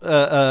 Trump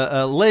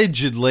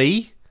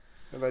allegedly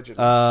You have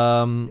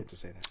to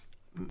say that.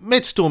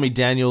 met Stormy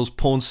Daniels,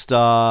 porn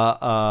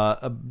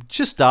star,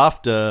 just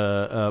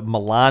after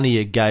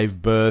Melania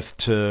gave birth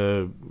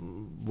to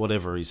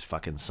whatever his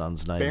fucking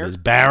son's name is.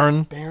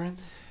 Barron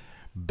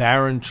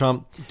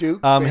Trump.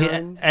 Duke,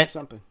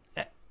 something.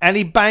 And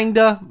he banged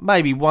her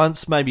maybe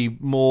once, maybe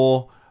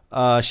more.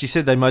 She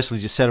said they mostly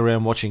just sat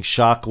around watching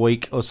Shark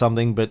Week or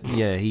something, but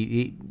yeah,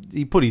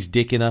 he put his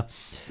dick in her.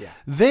 Yeah.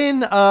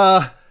 Then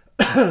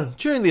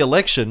during the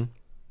election,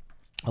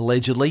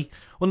 allegedly,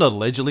 well, not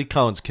allegedly,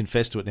 Cohen's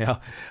confessed to it now,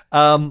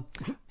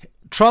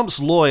 Trump's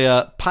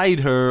lawyer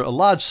paid her a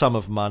large sum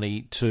of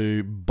money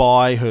to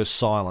buy her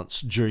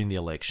silence during the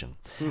election.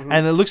 Mm-hmm.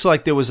 And it looks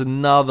like there was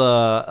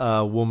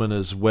another woman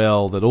as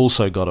well that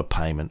also got a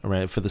payment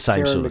around for the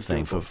same Karen sort of McDougal.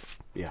 thing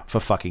for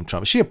fucking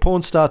Trump. Is she a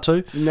porn star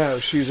too? No,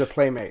 she's a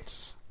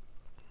Playmate.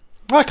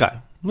 Okay.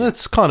 Well,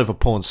 that's kind of a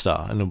porn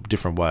star in a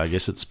different way, I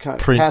guess. It's Kind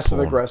of print passive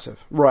porn.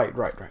 aggressive. Right.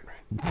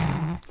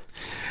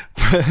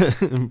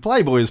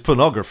 Playboy is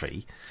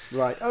pornography.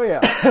 Right. Oh,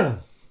 yeah.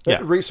 Yeah.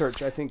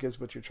 Research, I think, is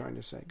what you're trying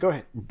to say. Go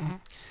ahead.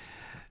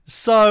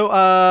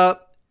 So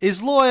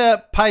his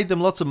lawyer paid them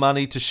lots of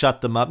money to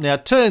shut them up. Now,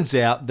 it turns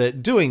out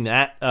that doing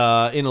that in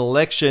an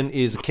election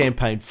is a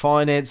campaign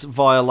finance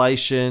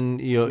violation.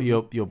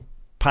 You're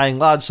paying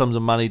large sums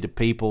of money to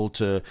people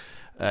to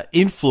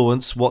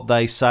influence what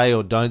they say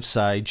or don't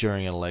say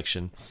during an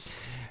election.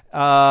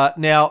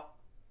 Now,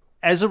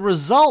 as a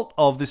result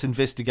of this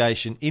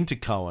investigation into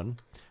Cohen,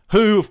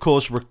 who, of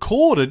course,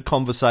 recorded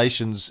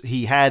conversations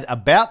he had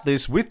about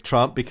this with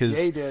Trump because...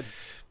 Yeah, he did.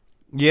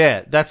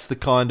 Yeah, that's the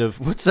kind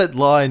of... What's that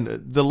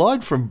line? The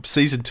line from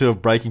season 2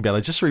 of Breaking Bad. I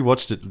just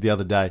rewatched it the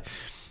other day.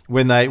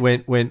 When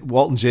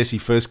Walt and Jesse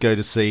first go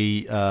to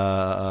see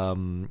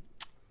Saul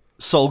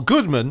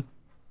Goodman,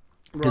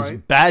 because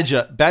Right.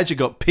 Badger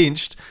got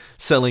pinched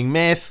selling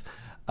meth.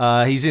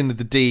 He's into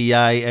the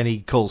DEA and he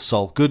calls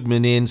Saul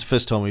Goodman in. It's the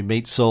first time we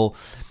meet Saul.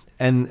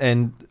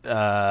 And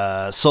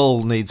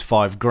Saul needs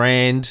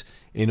 $5,000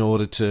 in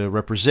order to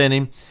represent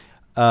him.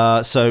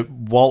 So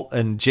Walt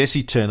and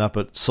Jesse turn up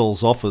at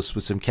Saul's office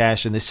with some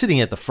cash, and they're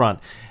sitting at the front.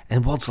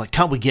 And Walt's like,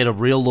 "Can't we get a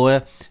real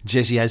lawyer?"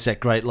 Jesse has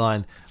that great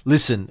line: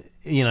 "Listen,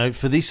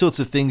 for these sorts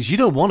of things, you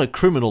don't want a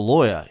criminal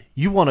lawyer.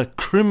 You want a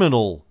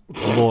criminal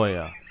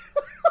lawyer."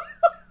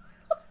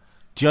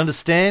 Do you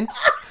understand?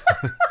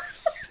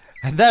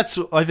 And that's,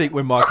 I think,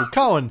 where Michael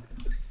Cohen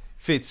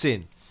fits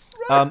in.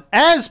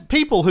 As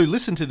people who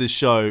listen to this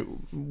show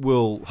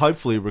will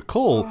hopefully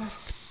recall,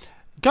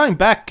 going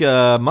back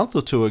a month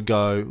or two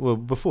ago, well,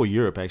 before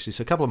Europe actually,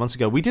 so a couple of months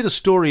ago, we did a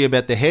story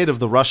about the head of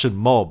the Russian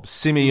mob,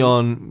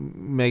 Simeon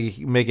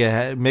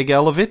Megayevich.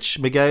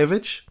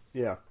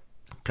 Yeah.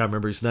 Can't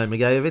remember his name,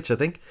 Megayevich, I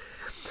think.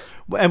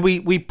 And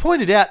we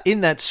pointed out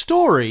in that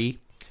story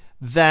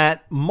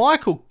that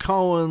Michael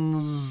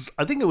Cohen's,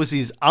 I think it was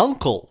his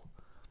uncle,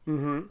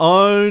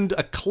 owned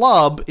a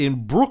club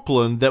in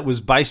Brooklyn that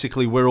was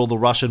basically where all the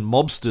Russian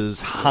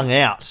mobsters hung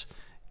out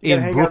in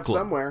Hang Brooklyn.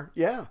 out somewhere.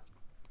 Yeah.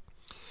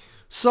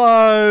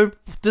 So,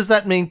 does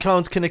that mean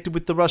Cohen's connected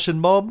with the Russian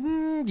mob?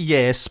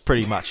 Yes,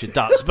 pretty much it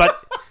does. But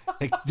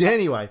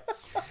anyway,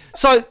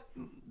 so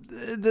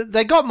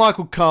they got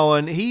Michael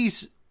Cohen.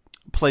 He's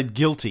pled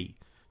guilty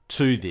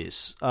to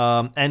this.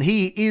 And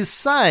he is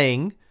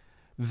saying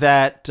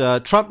that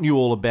Trump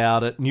knew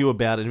about it.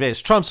 Yes,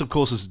 Trump's, of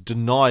course, has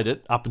denied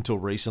it up until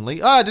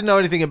recently. I didn't know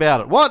anything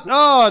about it. What?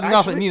 Oh,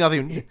 nothing. Knew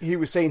nothing. He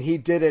was saying he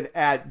did it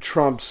at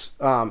Trump's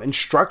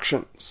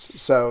instructions.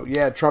 So,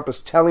 yeah, Trump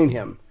is telling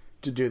him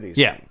to do these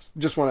things.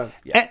 Just want to...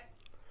 Yeah.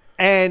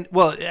 And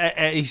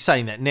he's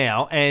saying that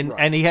now,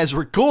 and he has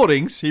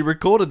recordings. He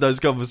recorded those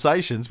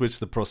conversations, which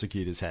the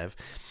prosecutors have.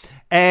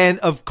 And,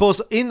 of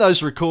course, in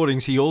those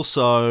recordings, he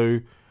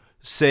also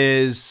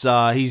says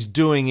he's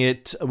doing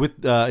it with,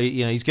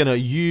 he's going to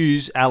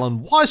use Alan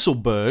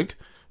Weisselberg,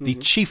 the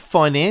chief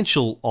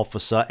financial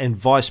officer and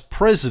vice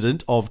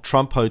president of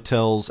Trump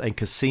Hotels and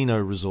Casino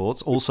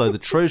Resorts, also the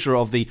treasurer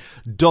of the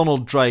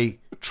Donald J.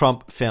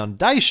 Trump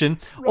Foundation,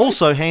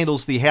 also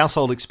handles the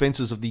household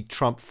expenses of the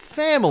Trump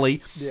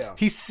family. Yeah.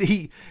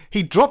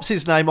 He drops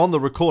his name on the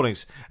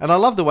recordings, and I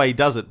love the way he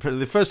does it.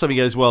 The first time he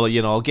goes, well,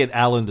 I'll get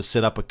Alan to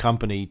set up a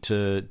company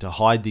to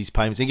hide these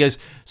payments. And he goes,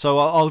 so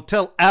I'll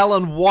tell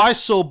Alan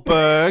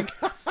Weisselberg.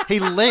 He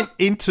leant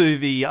into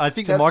the, I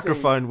think the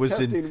microphone was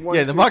in,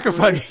 the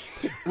microphone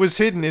was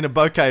hidden in a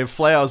bouquet of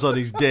flowers on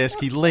his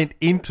desk. He leant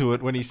into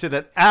it when he said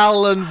that.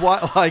 Alan,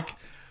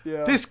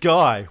 this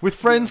guy with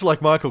friends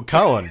like Michael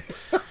Cohen.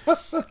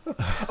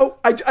 Oh,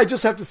 I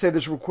just have to say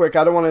this real quick.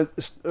 I don't want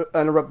to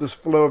interrupt this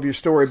flow of your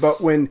story, but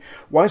when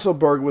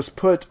Weisselberg was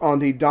put on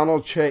the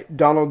Donald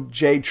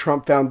J.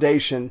 Trump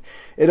Foundation,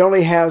 it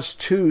only has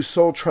two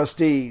sole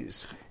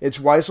trustees. It's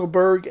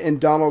Weisselberg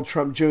and Donald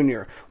Trump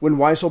Jr. When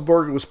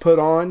Weisselberg was put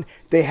on,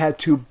 they had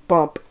to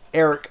bump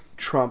Eric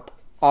Trump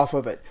off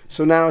of it.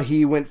 So now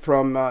he went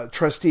from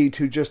trustee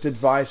to just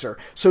advisor.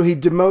 So he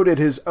demoted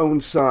his own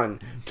son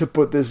to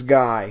put this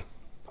guy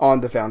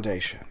on the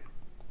foundation.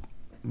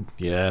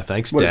 Yeah,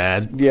 thanks,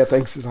 Dad. Yeah,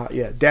 thanks.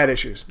 Yeah, dad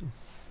issues.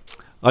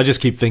 I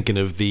just keep thinking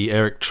of the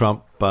Eric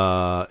Trump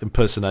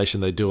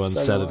impersonation they do on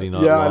Saturday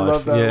Night Live. I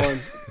love that one.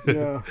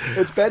 Yeah,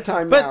 it's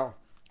bedtime now.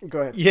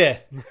 Go ahead. Yeah.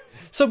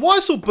 So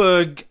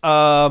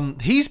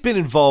Weisselberg, he's been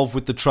involved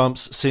with the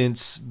Trumps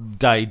since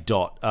day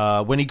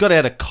dot. When he got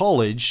out of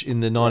college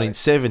in the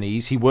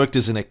 1970s, he worked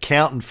as an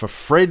accountant for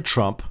Fred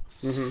Trump.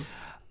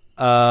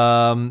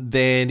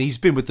 Then he's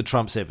been with the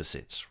Trumps ever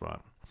since, right?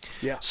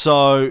 Yeah.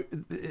 So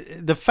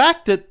the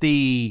fact that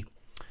the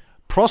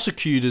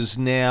prosecutors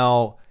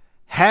now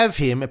have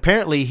him,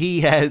 apparently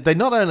they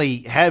not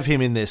only have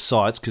him in their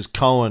sights because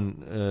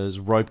Cohen has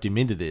roped him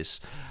into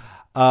this,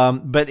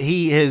 but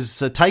he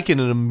has taken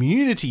an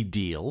immunity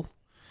deal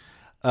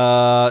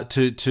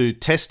to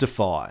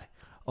testify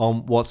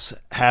on what's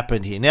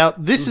happened here. Now,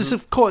 this is,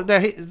 of course,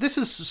 this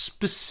is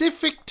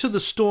specific to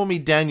the Stormy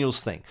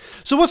Daniels thing.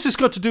 So what's this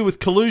got to do with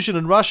collusion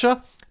in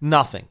Russia?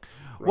 Nothing.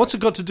 Right. What's it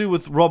got to do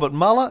with Robert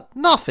Mueller?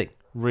 Nothing,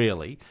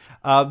 really.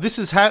 This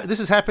is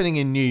happening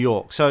in New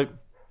York. So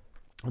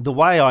the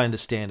way I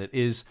understand it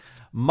is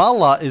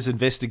Mueller is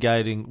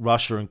investigating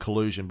Russia and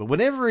collusion, but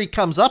whenever he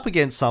comes up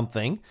against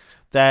something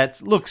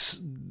that looks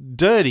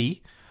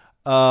dirty,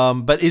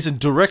 but isn't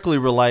directly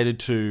related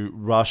to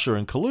Russia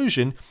and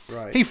collusion,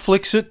 he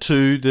flicks it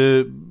to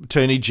the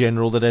Attorney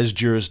General that has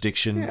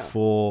jurisdiction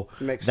for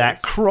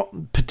that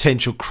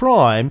potential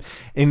crime,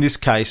 in this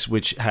case,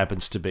 which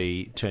happens to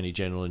be Attorney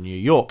General in New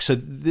York. So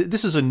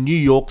this is a New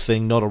York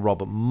thing, not a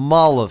Robert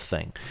Mueller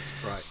thing.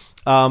 Right.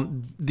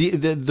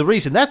 The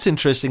reason that's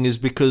interesting is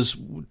because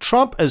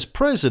Trump as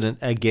president,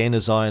 again,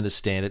 as I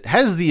understand it,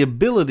 has the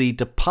ability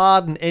to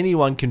pardon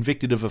anyone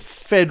convicted of a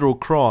federal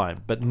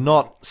crime, but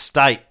not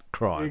state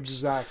crimes.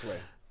 Exactly.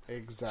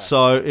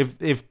 So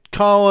if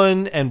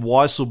Cohen and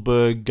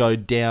Weisselberg go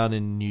down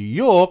in New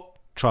York,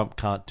 Trump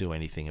can't do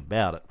anything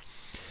about it.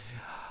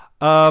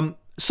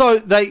 So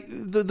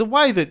the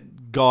way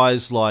that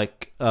guys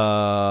like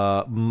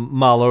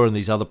Mueller and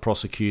these other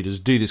prosecutors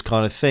do this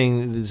kind of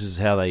thing, this is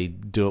how they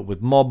do it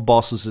with mob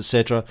bosses,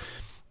 etc.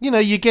 You know,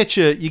 you get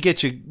your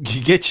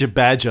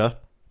badger,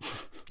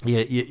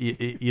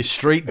 your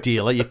street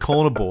dealer, your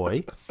corner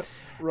boy.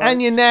 Right.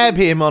 And you nab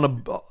him on a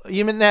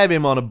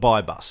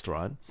buy bust,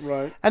 right?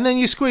 Right. And then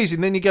you squeeze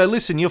him. Then you go,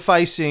 listen, you're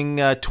facing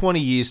 20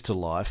 years to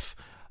life.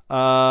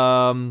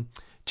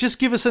 Just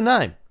give us a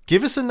name.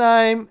 Give us a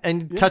name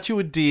and cut you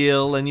a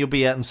deal, and you'll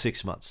be out in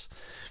 6 months.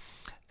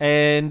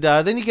 And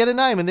then you get a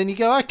name, and then you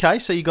go, okay,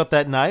 so you got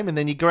that name, and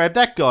then you grab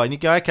that guy, and you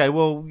go, okay,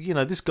 well, you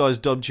know, this guy's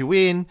dobbed you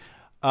in.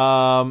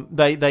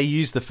 They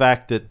use the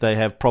fact that they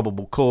have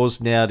probable cause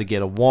now to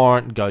get a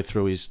warrant and go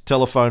through his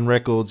telephone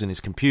records and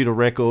his computer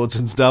records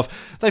and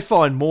stuff. They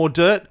find more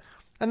dirt,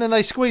 and then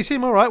they squeeze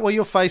him. All right, well,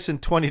 you're facing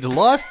 20 to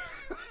life.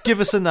 Give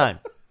us a name.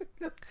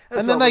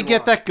 And then they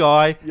get that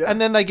guy,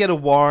 and then they get a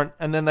warrant,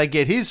 and then they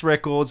get his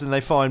records, and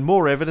they find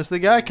more evidence. They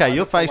go, okay,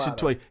 you're facing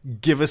 20.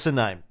 Give us a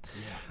name.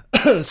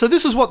 Yeah. So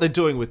this is what they're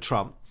doing with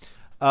Trump.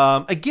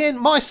 Again,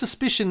 my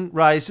suspicion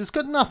raised, it's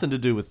got nothing to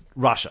do with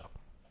Russia.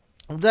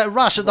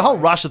 The whole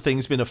Russia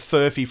thing's been a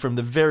furphy from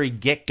the very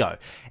get-go.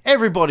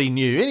 Everybody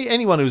knew,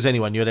 anyone who was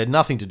anyone knew it had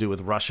nothing to do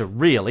with Russia,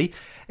 really.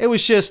 It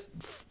was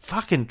just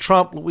fucking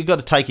Trump. We got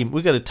to take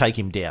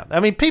him down. I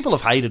mean, people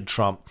have hated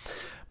Trump.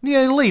 The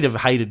elite have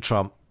hated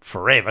Trump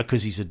forever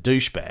because he's a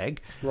douchebag.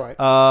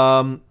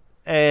 Right.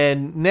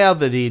 And now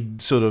that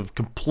he'd sort of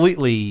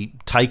completely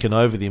taken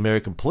over the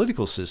American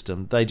political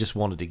system, they just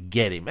wanted to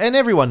get him. And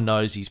everyone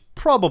knows he's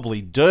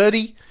probably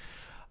dirty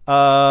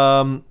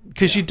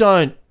because you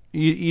don't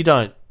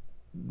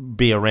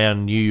be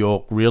around New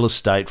York real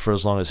estate for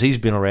as long as he's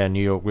been around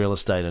New York real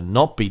estate and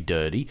not be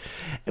dirty.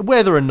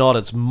 Whether or not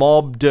it's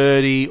mob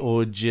dirty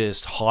or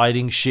just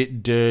hiding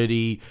shit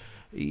dirty,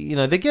 you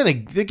know, they're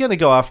gonna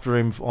go after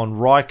him on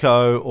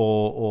RICO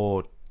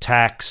or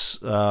tax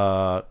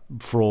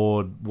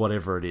fraud,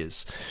 whatever it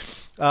is.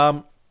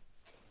 Now,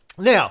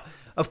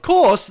 of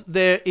course,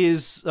 there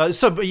is the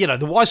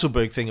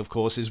Weisselberg thing. Of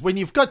course, is when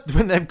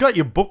they've got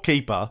your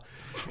bookkeeper,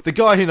 the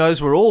guy who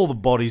knows where all the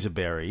bodies are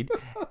buried.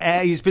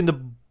 He's been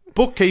the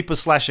bookkeeper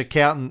 /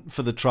 accountant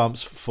for the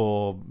Trumps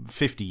for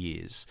 50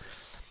 years,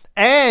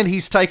 and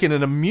he's taken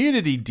an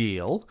immunity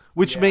deal,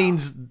 which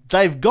means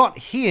they've got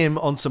him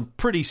on some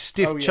pretty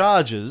stiff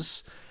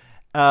charges.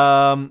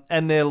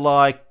 And they're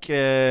like,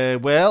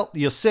 well,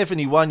 you're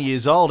 71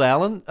 years old,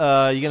 Alan.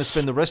 You're going to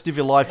spend the rest of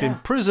your life in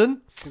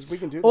prison. 'Cause we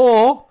can do that.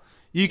 Or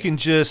you can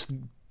just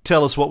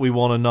tell us what we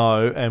want to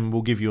know and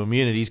we'll give you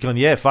immunity. He's gone,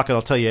 yeah, fuck it,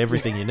 I'll tell you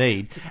everything you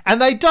need.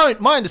 And they don't.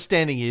 My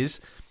understanding is,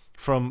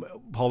 from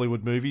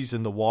Hollywood movies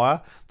and The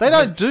Wire, they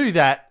don't do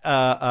that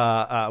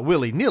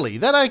willy-nilly.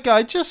 They don't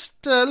go,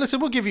 just listen,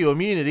 we'll give you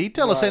immunity,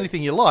 tell us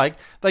anything you like.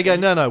 They go,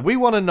 no, we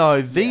want to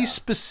know these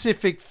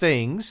specific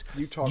things.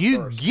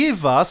 You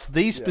give us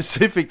these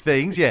specific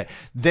things,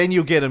 then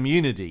you'll get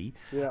immunity.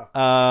 Yeah.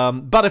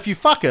 But if you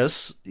fuck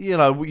us, you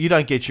know, you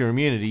don't get your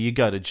immunity, you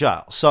go to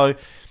jail. So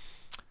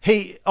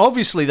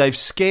they've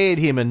scared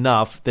him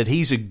enough that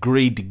he's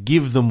agreed to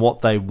give them what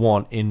they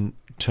want in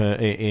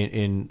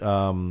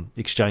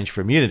exchange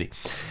for immunity.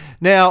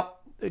 Now,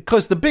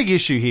 because the big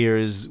issue here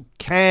is,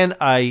 can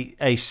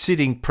a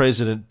sitting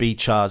president be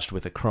charged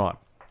with a crime?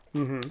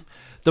 Mm-hmm.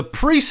 The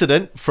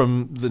precedent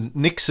from the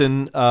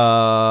Nixon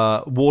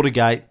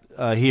Watergate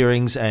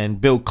hearings and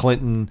Bill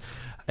Clinton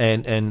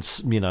and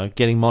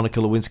getting Monica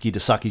Lewinsky to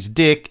suck his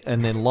dick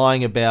and then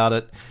lying about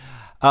it.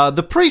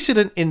 The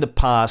precedent in the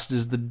past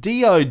is the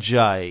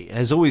DOJ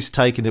has always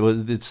taken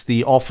it's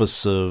the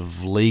Office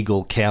of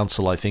Legal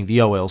Counsel, I think, the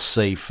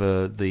OLC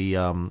for the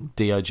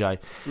DOJ,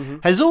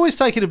 has always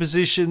taken a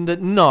position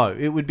that no,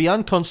 it would be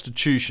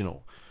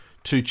unconstitutional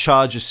to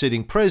charge a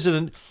sitting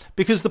president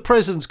because the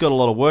president's got a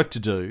lot of work to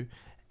do,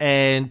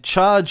 and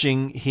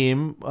charging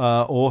him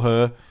or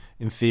her,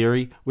 in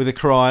theory, with a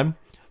crime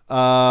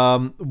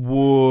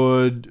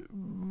would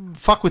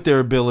fuck with their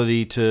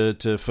ability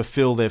to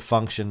fulfill their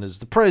function as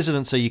the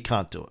president, so you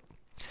can't do it.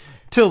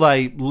 Till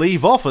they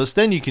leave office,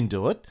 then you can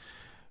do it,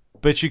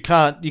 but you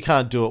can't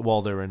do it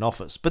while they're in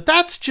office. But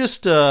that's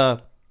just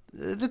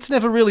that's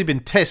never really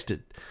been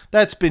tested.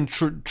 That's been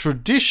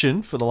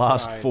tradition for the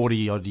last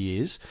 40-odd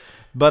years,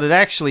 but it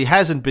actually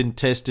hasn't been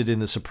tested in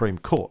the Supreme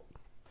Court.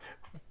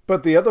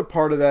 But the other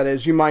part of that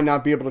is you might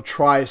not be able to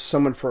try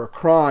someone for a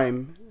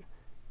crime,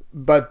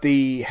 but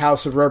the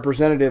House of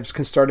Representatives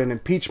can start an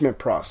impeachment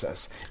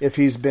process if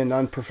he's been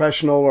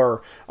unprofessional,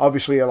 or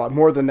obviously a lot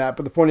more than that.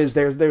 But the point is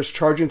there's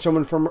charging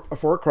someone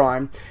for a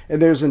crime,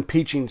 and there's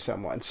impeaching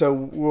someone. So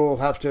we'll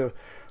have to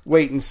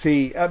wait and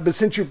see. But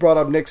since you brought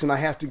up Nixon, I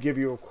have to give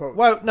you a quote.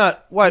 Wait.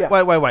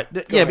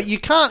 Yeah, but you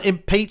can't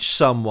impeach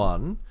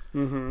someone.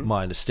 Mm-hmm.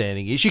 My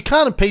understanding is you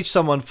can't impeach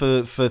someone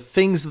for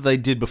things that they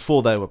did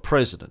before they were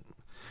president.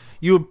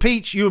 You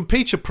impeach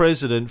a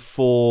president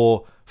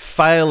for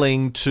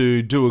failing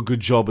to do a good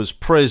job as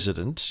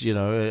president,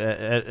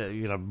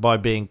 by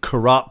being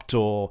corrupt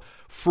or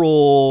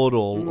fraud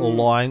or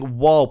lying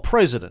while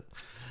president.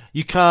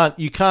 You can't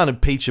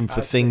impeach him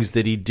for things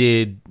that he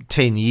did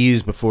 10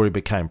 years before he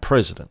became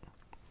president.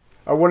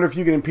 I wonder if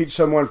you can impeach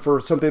someone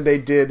for something they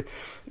did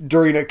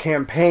during a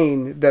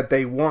campaign that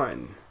they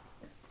won.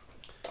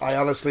 I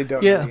honestly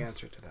don't know the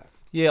answer to that.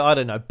 Yeah, I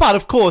don't know. But,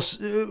 of course,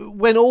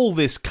 when all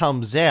this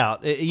comes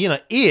out,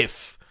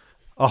 if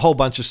a whole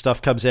bunch of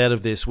stuff comes out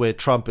of this where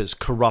Trump is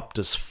corrupt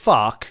as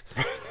fuck,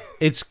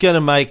 it's going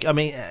to make... I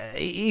mean,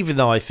 even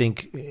though I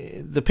think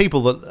the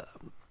people that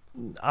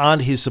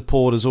aren't his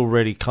supporters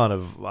already kind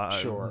of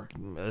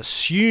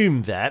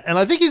assume that, and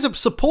I think his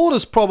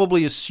supporters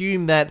probably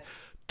assume that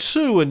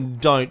too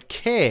and don't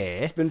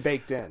care. It's been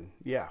baked in,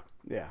 yeah.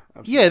 Yeah,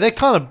 absolutely. Yeah, they're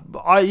kind of.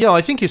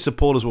 I think his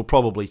supporters will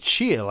probably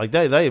cheer. Like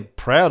they're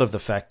proud of the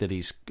fact that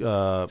he's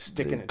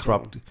sticking it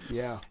corrupt. To him.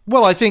 Yeah.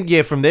 Well, I think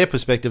from their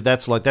perspective,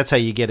 that's how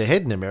you get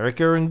ahead in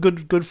America, and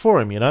good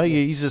for him.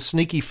 He's a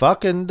sneaky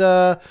fuck, and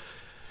they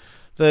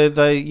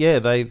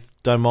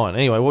don't mind.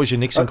 Anyway, what was your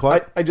Nixon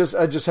quote? I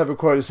just have a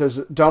quote. It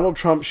says Donald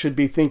Trump should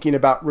be thinking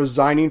about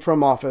resigning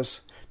from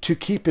office to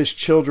keep his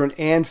children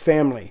and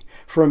family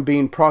from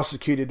being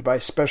prosecuted by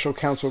Special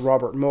Counsel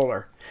Robert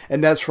Mueller.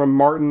 And that's from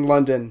Martin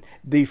London,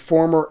 the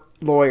former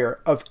lawyer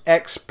of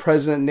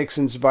ex-President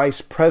Nixon's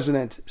vice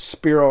president,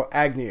 Spiro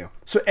Agnew.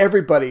 So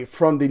everybody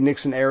from the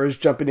Nixon era is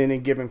jumping in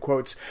and giving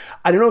quotes.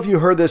 I don't know if you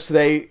heard this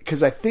today,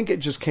 because I think it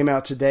just came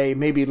out today,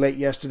 maybe late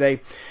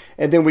yesterday,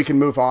 and then we can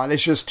move on.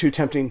 It's just too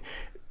tempting.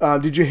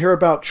 Did you hear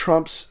about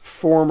Trump's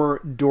former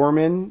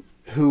doorman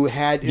who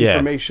had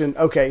information?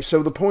 Yeah. Okay,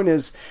 so the point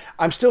is,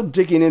 I'm still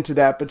digging into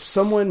that, but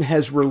someone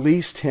has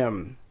released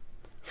him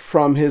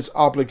from his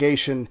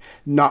obligation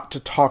not to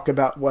talk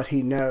about what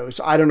he knows.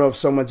 I don't know if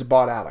someone's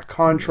bought out a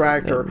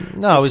contract or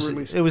no.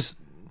 It was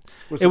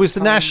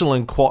the National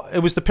Enquirer. It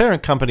was the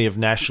parent company of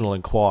National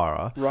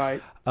Enquirer,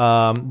 right?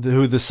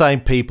 Who the same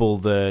people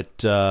that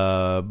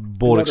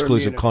bought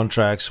exclusive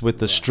contracts with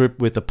the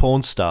with the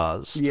porn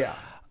stars. Yeah.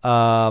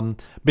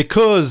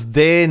 Because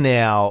they're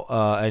now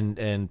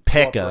and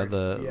Pecker,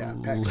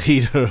 the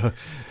leader,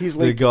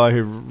 the guy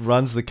who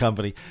runs the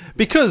company,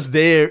 because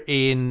they're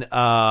in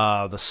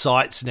the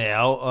sites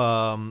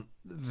now.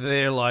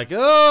 They're like,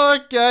 oh,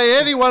 okay,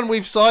 anyone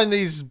we've signed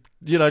these,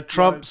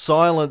 Trump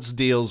silence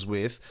deals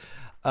with,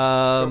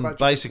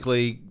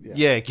 basically,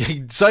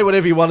 say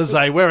whatever you want to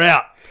say, we're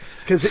out.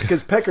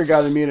 Because Pecker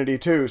got immunity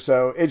too,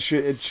 so it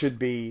should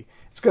be.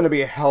 It's going to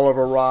be a hell of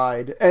a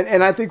ride,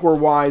 and I think we're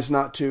wise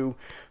not to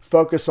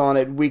focus on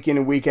it week in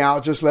and week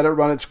out. Just let it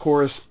run its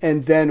course,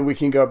 and then we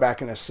can go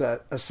back and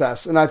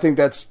assess. And I think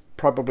that's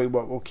probably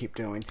what we'll keep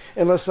doing,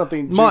 unless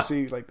something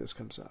juicy like this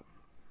comes up.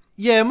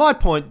 Yeah, my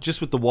point, just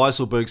with the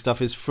Weisselberg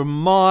stuff, is from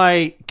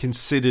my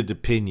considered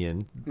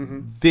opinion,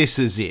 this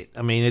is it.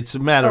 I mean, it's a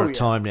matter of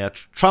time now.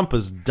 Trump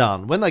is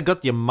done. When they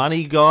got your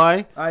money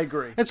guy... I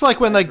agree. It's like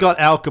when they got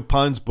Al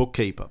Capone's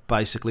bookkeeper,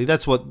 basically.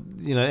 That's what,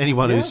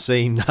 anyone who's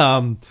seen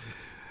The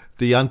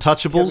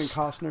Untouchables...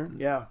 Kevin Costner,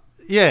 yeah.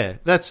 Yeah,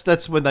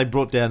 that's when they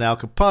brought down Al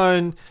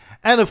Capone.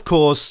 And, of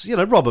course,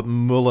 Robert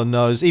Mueller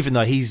knows, even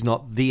though he's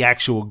not the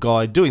actual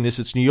guy doing this,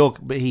 it's New York,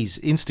 but he's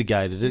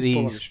instigated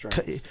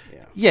it.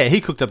 Yeah,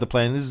 he cooked up the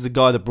plan. This is the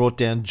guy that brought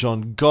down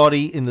John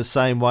Gotti in the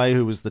same way,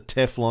 who was the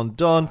Teflon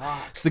Don.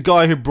 It's the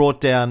guy who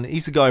brought down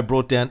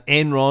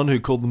Enron, who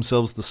called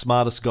themselves the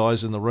smartest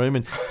guys in the room.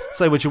 And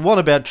say what you want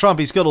about Trump,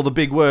 he's got all the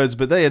big words,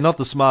 but they are not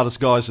the smartest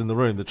guys in the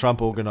room, the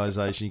Trump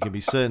organization. You can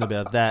be certain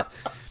about that.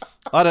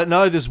 I don't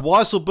know, this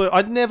Weisselberg,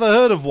 I'd never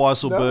heard of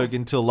Weisselberg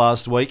until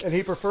last week. And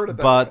he preferred it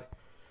that way.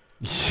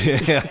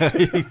 Yeah,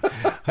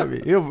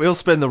 he'll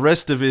spend the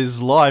rest of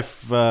his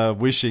life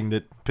wishing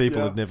that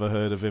people had never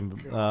heard of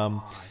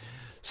him.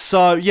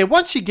 So,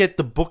 once you get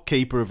the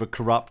bookkeeper of a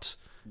corrupt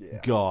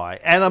guy,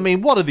 and I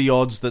mean, what are the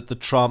odds that the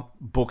Trump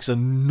books are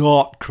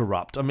not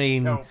corrupt? I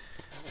mean,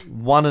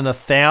 1 in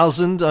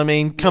 1,000? I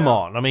mean, come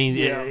on. I mean,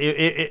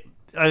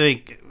 I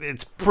think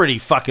it's pretty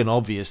fucking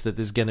obvious that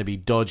there's going to be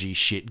dodgy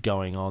shit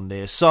going on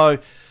there. So,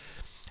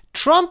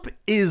 Trump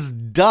is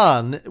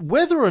done.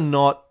 Whether or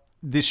not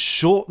this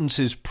shortens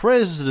his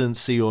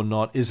presidency or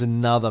not is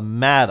another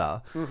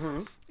matter.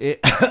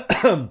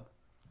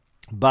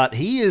 But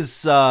he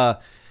is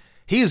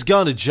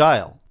going to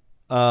jail,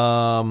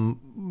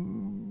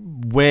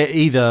 where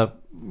either,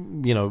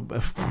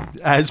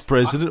 as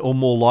president or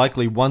more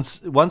likely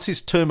once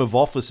his term of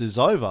office is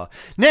over.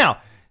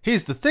 Now,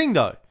 here's the thing,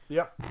 though.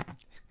 Yeah.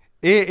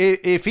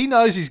 If he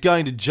knows he's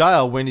going to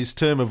jail when his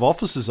term of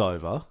office is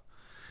over,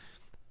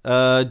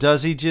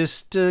 does he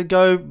just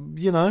go,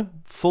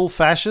 full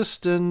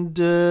fascist and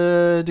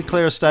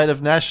declare a state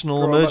of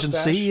national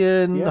emergency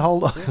and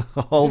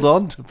hold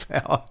on to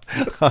power?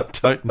 I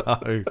don't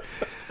know.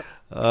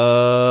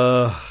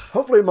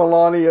 Hopefully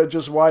Melania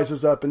just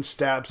wises up and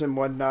stabs him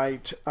one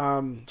night.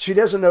 She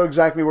doesn't know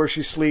exactly where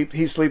he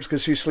sleeps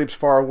because she sleeps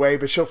far away,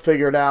 but she'll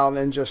figure it out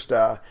and just...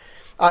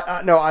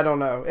 I don't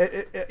know.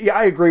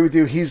 I agree with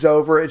you. He's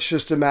over. It's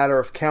just a matter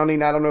of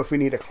counting. I don't know if we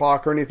need a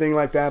clock or anything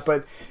like that,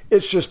 but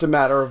it's just a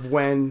matter of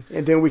when,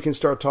 and then we can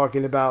start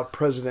talking about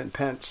President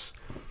Pence.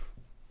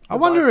 I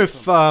wonder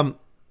if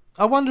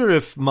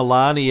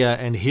Melania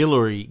and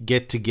Hillary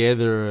get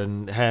together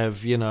and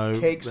have,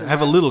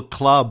 have a little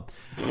club.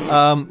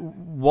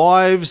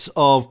 Wives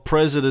of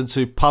presidents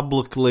who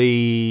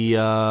publicly,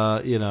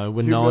 were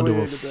known to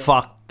have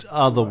fucked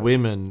other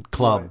women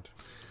club. Right.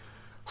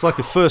 It's like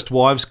the First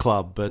Wives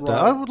Club, but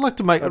I would like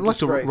to write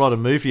a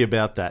movie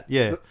about that.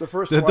 Yeah, the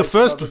First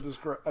Wives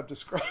Club of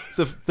disgrace.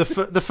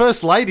 The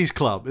First Ladies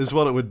Club is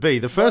what it would be.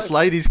 The First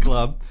Ladies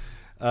Club,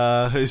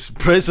 whose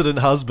president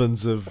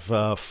husbands have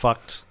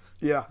fucked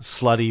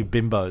slutty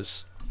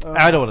bimbos.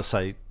 I don't want to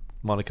say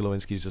Monica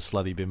Lewinsky's a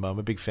slutty bimbo. I'm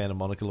a big fan of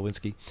Monica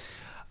Lewinsky.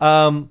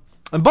 And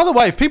by the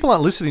way, if people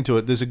aren't listening to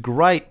it, there's a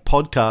great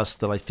podcast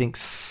that I think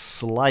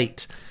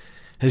Slate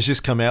has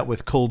just come out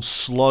with called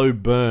Slow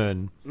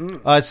Burn.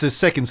 It's the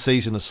second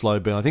season of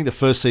Slow Burn. I think the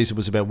first season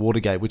was about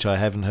Watergate, which I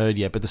haven't heard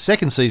yet. But the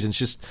second season's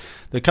just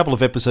a couple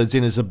of episodes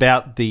in is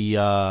about the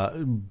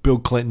Bill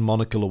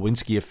Clinton-Monica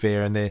Lewinsky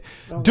affair, and they're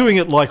doing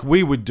it like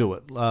we would do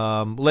it.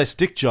 Less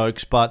dick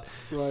jokes, but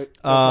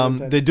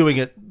they're doing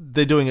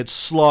it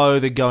slow.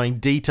 They're going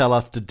detail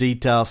after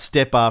detail,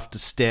 step after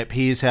step.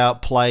 Here's how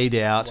it played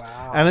out,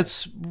 and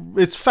it's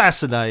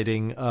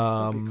fascinating.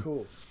 That'd be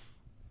cool.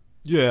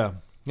 Yeah.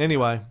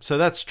 Anyway, so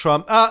that's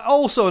Trump.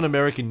 Also in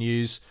American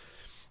news,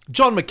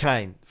 John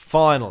McCain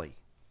finally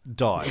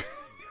died.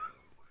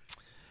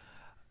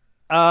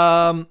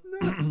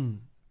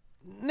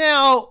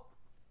 Now,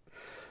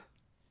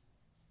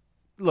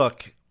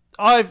 look,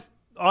 I've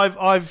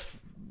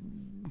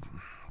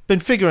been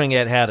figuring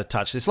out how to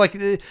touch this. Like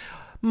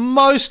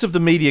most of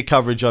the media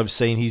coverage I've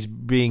seen, he's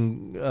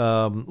being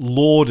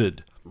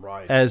lauded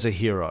as a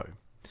hero.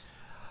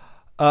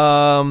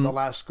 The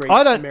last great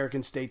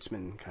American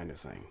statesman kind of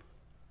thing.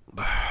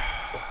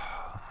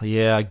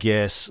 Yeah, I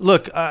guess.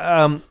 Look,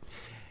 Donald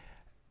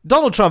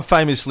Trump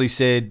famously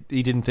said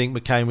he didn't think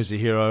McCain was a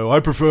hero. I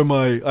prefer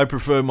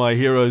my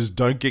heroes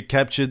don't get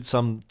captured.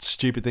 Some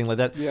stupid thing like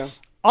that. Yeah.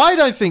 I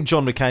don't think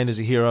John McCain is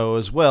a hero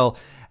as well.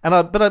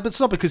 But it's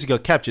not because he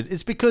got captured.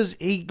 It's because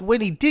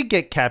when he did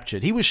get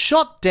captured, he was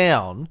shot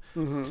down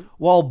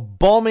while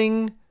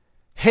bombing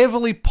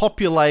heavily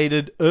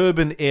populated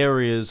urban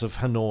areas of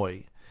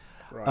Hanoi.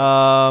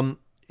 Right.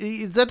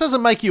 That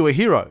doesn't make you a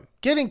hero.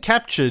 Getting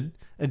captured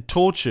and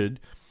tortured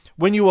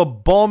when you are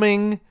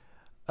bombing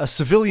a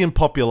civilian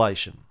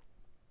population,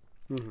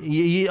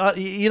 you're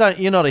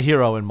not a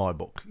hero in my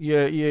book.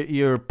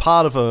 You're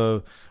part of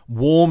a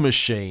war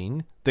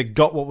machine that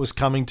got what was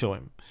coming to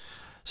him.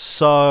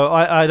 So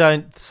I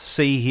don't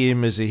see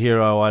him as a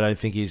hero. I don't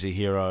think he's a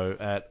hero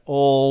at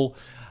all.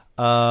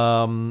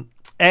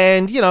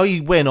 And he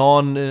went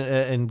on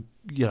and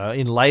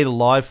in later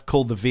life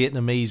called the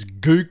Vietnamese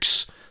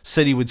gooks.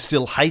 Said he would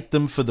still hate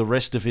them for the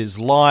rest of his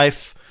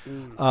life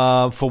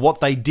for what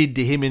they did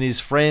to him and his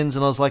friends.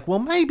 And I was like, well,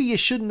 maybe you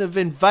shouldn't have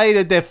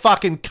invaded their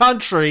fucking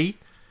country.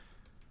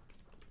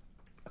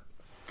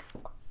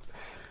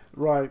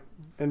 Right,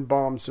 and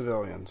bombed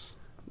civilians.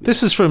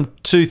 This is from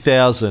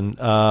 2000.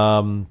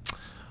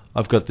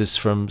 I've got this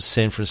from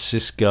San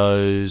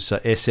Francisco's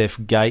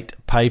SF Gate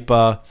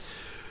paper.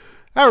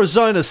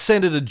 Arizona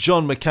Senator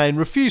John McCain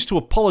refused to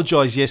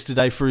apologise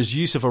yesterday for his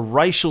use of a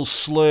racial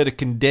slur to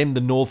condemn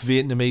the North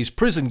Vietnamese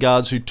prison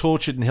guards who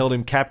tortured and held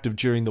him captive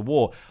during the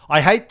war.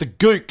 I hate the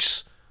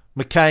gooks,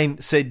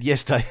 McCain said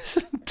yesterday.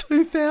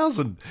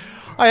 2000.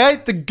 I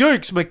hate the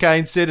gooks,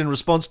 McCain said in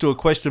response to a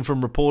question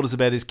from reporters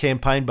about his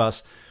campaign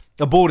bus,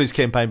 aboard his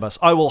campaign bus.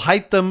 I will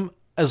hate them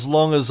as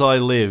long as I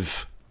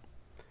live.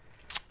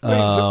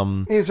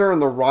 He's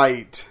earned the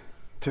right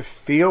to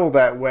feel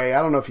that way.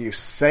 I don't know if you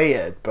say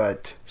it,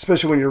 but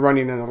especially when you're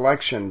running an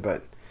election.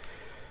 But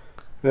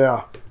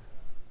yeah,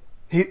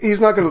 he's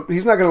not going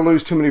to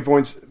lose too many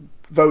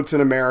votes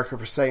in America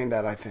for saying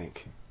that, I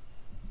think.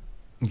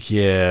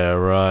 Yeah,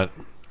 right.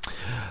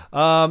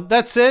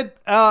 That said,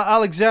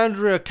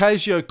 Alexandria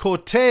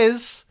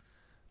Ocasio-Cortez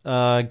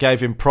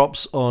gave him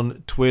props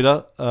on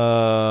Twitter.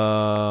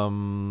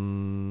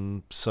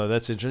 So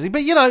that's interesting.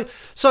 But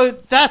so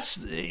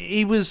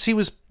he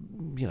was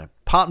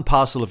part and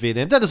parcel of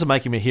Vietnam. That doesn't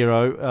make him a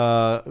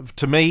hero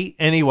to me,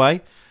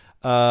 anyway.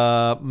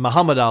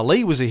 Muhammad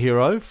Ali was a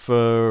hero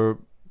for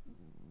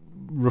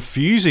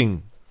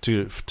refusing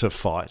to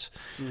fight,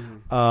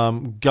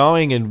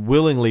 going and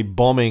willingly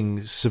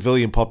bombing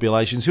civilian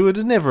populations who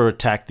had never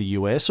attacked the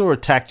US or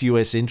attacked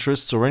US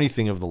interests or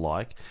anything of the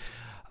like.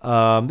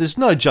 There's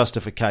no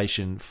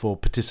justification for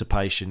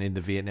participation in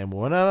the Vietnam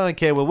War. And I don't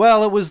care.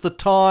 Well, it was the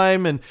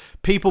time and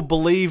people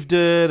believed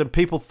it and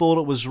people thought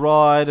it was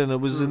right and it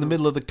was in the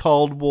middle of the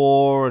Cold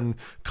War and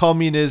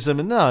communism.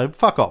 And no,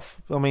 fuck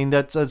off. I mean,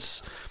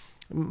 that's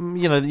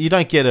you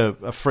don't get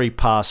a free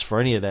pass for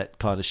any of that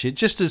kind of shit.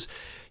 Just as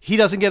he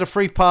doesn't get a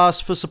free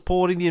pass for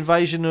supporting the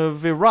invasion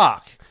of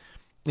Iraq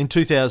in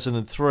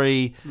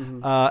 2003,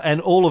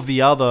 and all of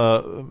the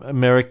other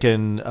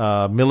American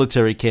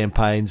military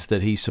campaigns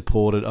that he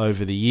supported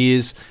over the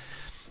years.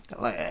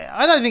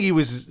 I don't think he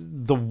was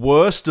the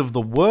worst of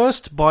the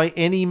worst by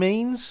any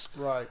means.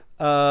 Right.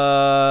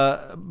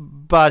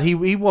 But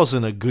he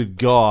wasn't a good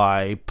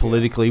guy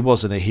politically. He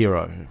wasn't a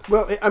hero.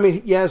 Well, I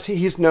mean, yes,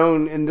 he's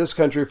known in this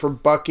country for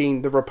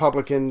bucking the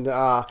Republican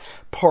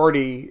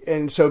Party,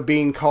 and so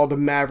being called a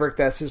maverick,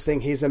 that's his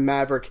thing. He's a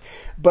maverick.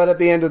 But at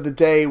the end of the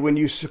day, when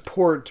you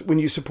support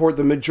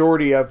the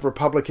majority of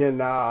Republican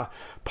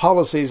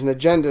policies and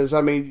agendas,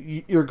 I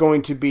mean, you're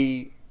going to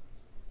be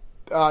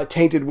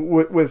tainted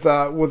with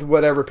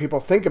whatever people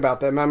think about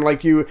them. I'm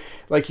like you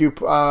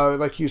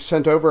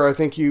sent over. I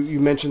think you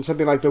mentioned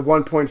something like the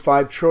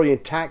 1.5 trillion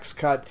tax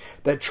cut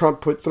that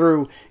Trump put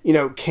through.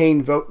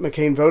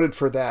 McCain voted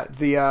for that.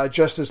 The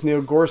Justice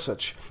Neil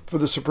Gorsuch for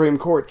the Supreme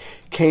Court,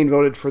 Cain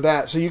voted for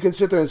that. So you can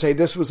sit there and say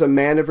this was a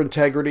man of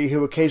integrity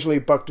who occasionally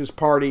bucked his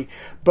party,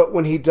 but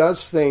when he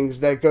does things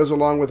that goes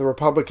along with the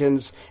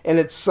Republicans and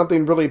it's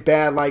something really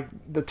bad like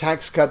the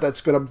tax cut that's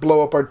going to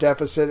blow up our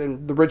deficit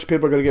and the rich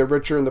people are going to get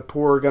richer and the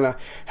poor are going to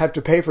have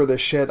to pay for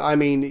this shit, I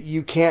mean,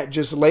 you can't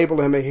just label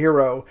him a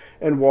hero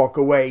and walk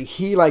away.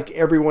 He, like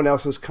everyone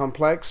else, is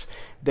complex.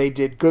 They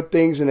did good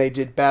things and they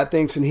did bad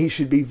things, and he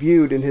should be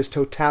viewed in his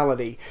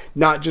totality,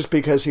 not just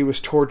because he was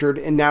tortured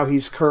and now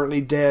he's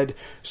currently dead,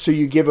 so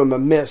you give him a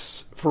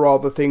miss for all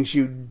the things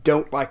you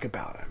don't like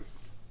about him.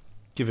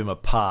 Give him a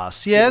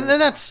pass. Yeah, and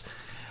that's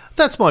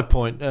my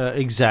point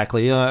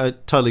exactly. I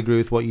totally agree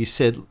with what you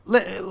said.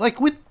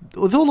 Like with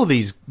all of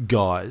these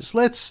guys,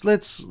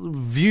 let's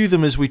view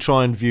them as we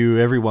try and view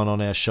everyone on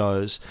our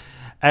shows,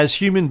 as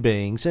human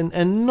beings,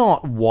 and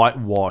not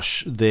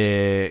whitewash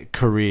their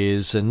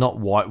careers and not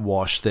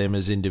whitewash them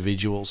as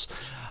individuals.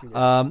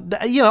 I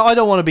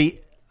don't want to be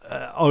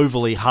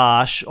overly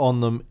harsh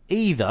on them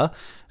either.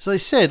 So they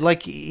said,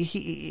 like,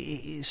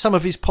 some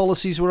of his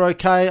policies were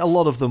okay, a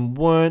lot of them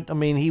weren't. I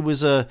mean,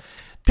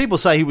 people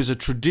say he was a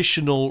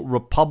traditional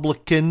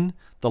Republican,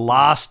 the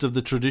last of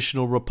the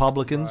traditional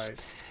Republicans. Right.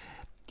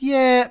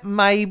 Yeah,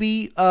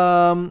 maybe.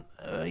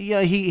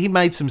 He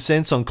made some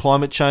sense on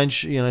climate change.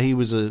 He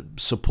was a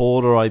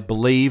supporter, I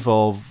believe,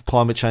 of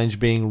climate change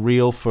being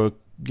real for,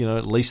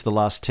 at least the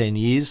last 10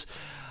 years.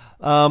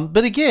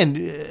 But again,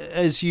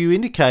 as you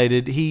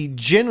indicated, he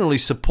generally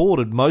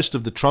supported most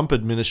of the Trump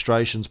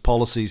administration's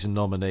policies and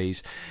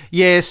nominees.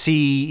 Yes,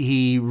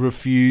 he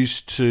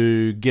refused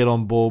to get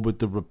on board with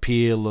the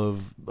repeal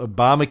of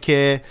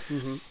Obamacare.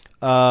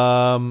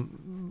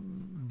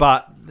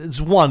 But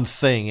it's one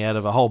thing out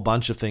of a whole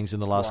bunch of things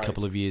in the last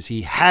couple of years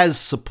he has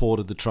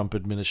supported the Trump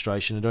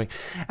administration in doing.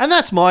 And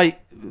that's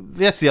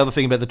the other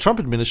thing about the Trump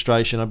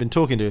administration. I've been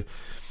talking to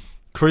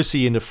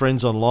Chrissy and to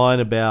friends online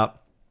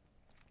about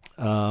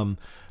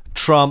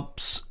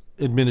Trump's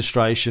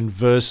administration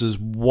versus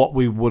what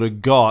you would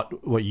have got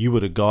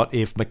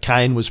if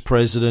McCain was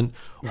president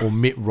or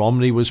Mitt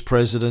Romney was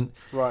president.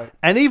 Right.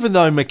 And even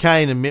though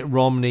McCain and Mitt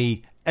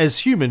Romney as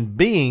human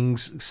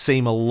beings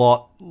seem a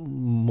lot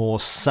more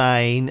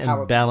sane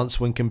and balanced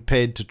when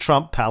compared to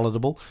Trump,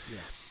 palatable. Yeah.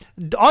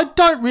 I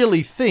don't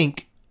really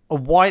think a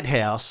White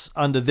House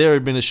under their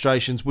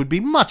administrations would be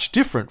much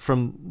different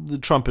from the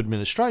Trump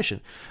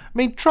administration. I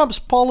mean, Trump's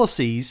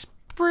policies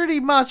pretty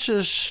much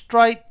are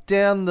straight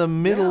down the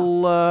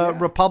middle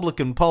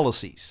Republican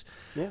policies.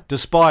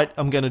 Despite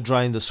I'm going to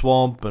drain the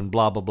swamp and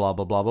blah, blah, blah,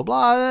 blah, blah, blah,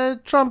 blah,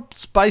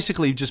 Trump's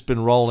basically just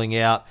been rolling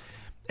out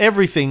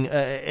everything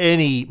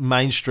any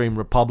mainstream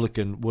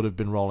Republican would have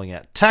been rolling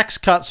out. Tax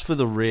cuts for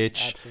the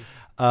rich,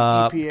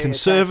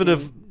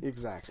 conservative...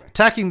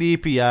 Attacking the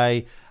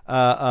EPA,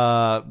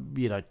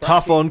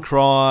 tough on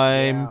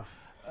crime. Yeah.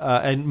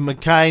 And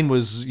McCain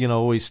was,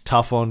 always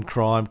tough on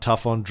crime,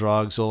 tough on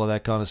drugs, all of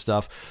that kind of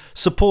stuff.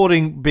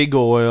 Supporting big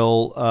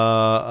oil,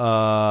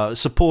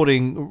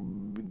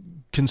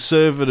 supporting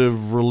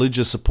conservative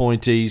religious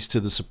appointees to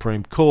the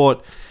Supreme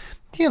Court,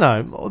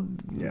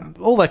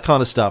 all that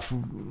kind of stuff.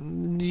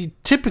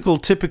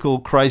 Typical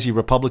crazy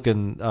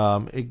Republican,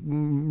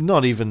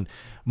 not even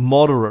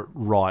moderate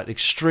right,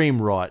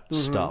 extreme right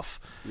stuff.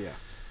 Yeah.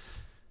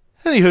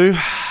 Anywho,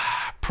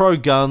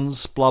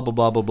 pro-guns, blah, blah,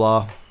 blah, blah,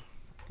 blah.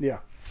 Yeah.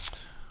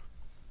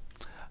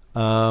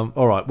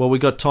 All right. Well, we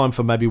got time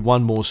for maybe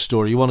one more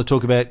story. You want to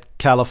talk about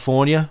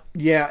California?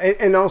 Yeah,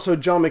 and also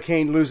John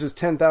McCain loses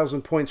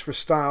 10,000 points for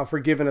style for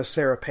giving us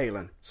Sarah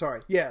Palin.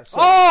 Sorry. Yeah.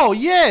 Oh,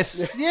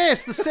 yes.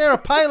 Yes, the Sarah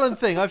Palin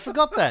thing. I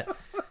forgot that.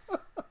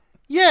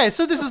 Yeah,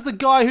 so this is the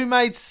guy who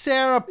made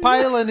Sarah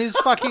Palin his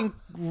fucking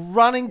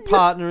running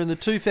partner in the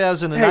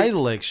 2008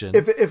 election.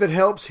 If it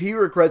helps, he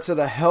regrets it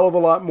a hell of a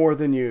lot more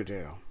than you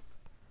do.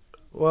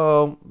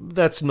 Well,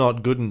 that's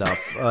not good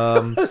enough.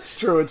 It's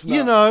true. It's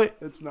not.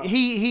 It's not.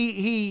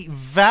 He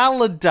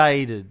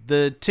validated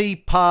the Tea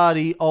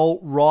Party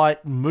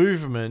alt-right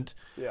movement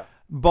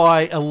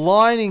by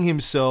aligning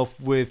himself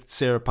with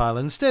Sarah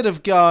Palin instead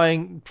of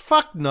going,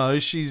 fuck no,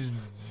 she's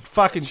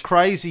fucking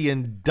crazy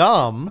and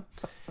dumb.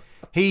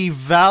 He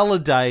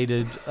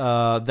validated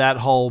that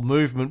whole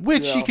movement,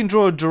 which you can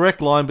draw a direct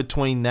line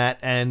between that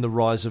and the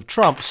rise of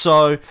Trump.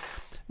 So...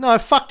 no,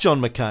 fuck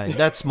John McCain.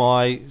 That's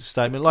my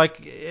statement.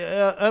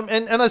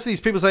 And as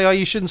these people say,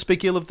 you shouldn't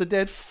speak ill of the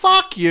dead.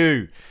 Fuck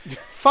you.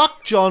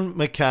 Fuck John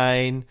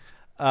McCain.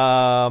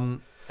 My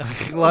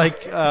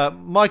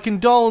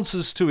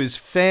condolences to his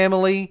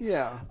family.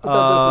 Yeah, but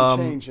that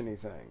doesn't change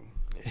anything.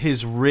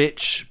 His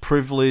rich,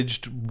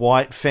 privileged,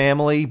 white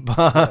family,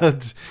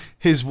 but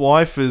his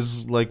wife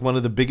is like one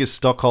of the biggest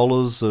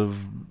stockholders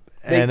of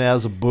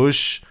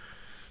Anheuser-Busch.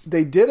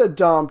 They did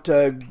adopt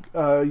a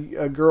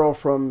girl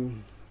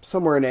from...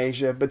 somewhere in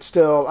Asia, but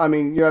still, I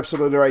mean, you're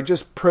absolutely right.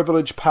 Just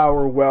privilege,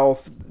 power,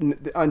 wealth,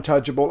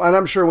 untouchable. And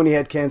I'm sure when he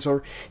had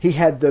cancer, he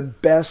had the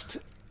best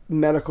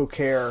medical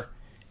care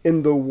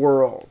in the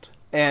world.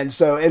 And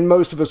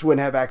most of us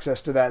wouldn't have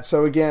access to that.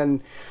 So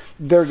again,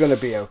 they're going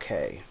to be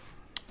okay.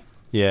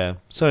 Yeah.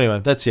 So anyway,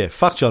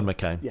 fuck John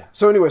McCain. Yeah.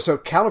 So anyway,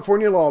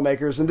 California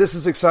lawmakers, and this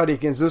is exciting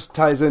because this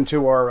ties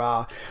into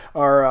our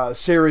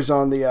series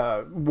on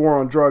the war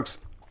on drugs.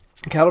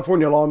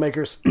 California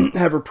lawmakers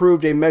have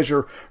approved a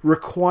measure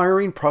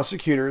requiring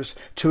prosecutors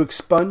to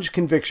expunge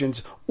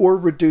convictions or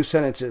reduce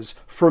sentences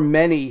for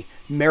many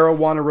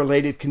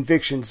marijuana-related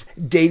convictions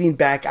dating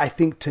back, I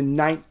think, to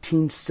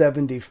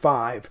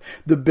 1975.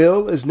 The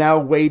bill is now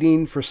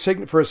waiting for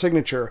a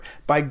signature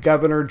by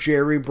Governor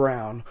Jerry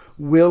Brown.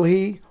 Will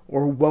he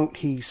or won't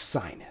he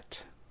sign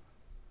it?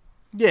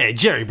 Yeah,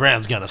 Jerry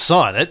Brown's going to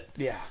sign it.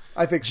 Yeah,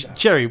 I think so.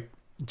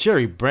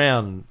 Jerry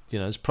Brown,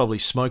 is probably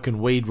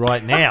smoking weed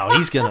right now.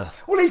 He's going to...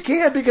 Well, he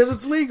can because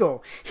it's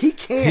legal. He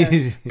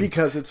can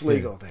because it's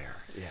legal there.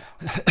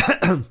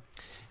 Yeah.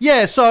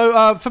 Yeah,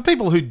 so for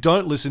people who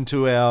don't listen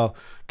to our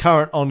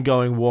current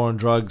ongoing War on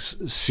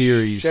Drugs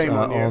series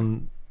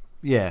on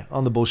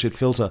the Bullshit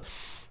Filter,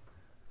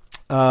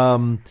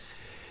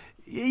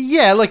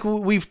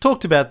 we've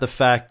talked about the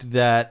fact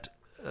that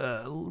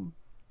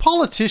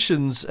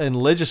politicians and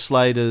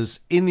legislators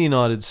in the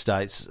United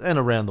States and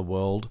around the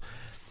world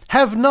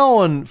have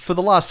known for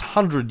the last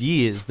 100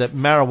 years that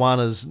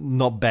marijuana's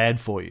not bad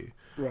for you.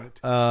 Right.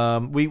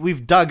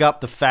 We've dug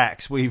up the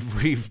facts.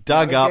 We've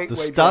dug up the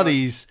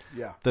studies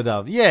that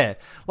are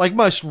like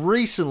most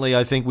recently.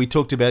 I think we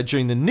talked about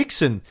during the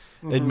Nixon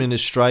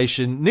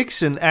administration.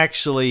 Nixon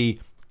actually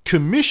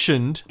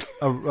commissioned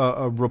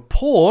a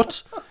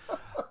report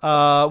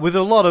with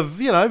a lot of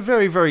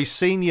very, very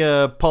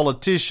senior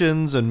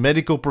politicians and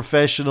medical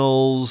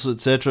professionals,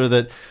 etc.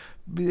 That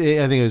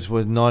I think it was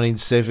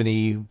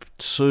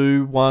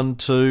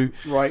 1972.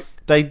 Right.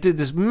 They did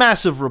this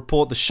massive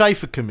report, the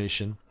Schaefer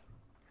Commission,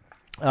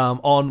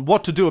 on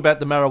what to do about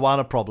the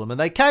marijuana problem. And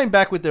they came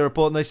back with their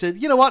report and they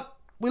said, you know what?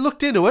 We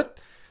looked into it.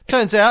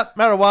 Turns out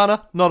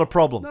marijuana, not a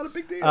problem. Not a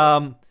big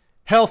deal.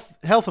 Health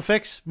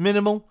effects,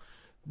 minimal.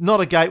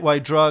 Not a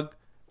gateway drug.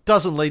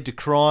 Doesn't lead to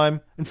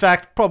crime. In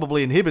fact,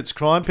 probably inhibits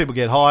crime. People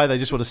get high. They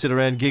just want to sit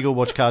around, giggle,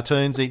 watch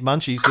cartoons, eat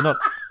munchies. They're not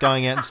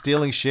going out and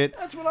stealing shit.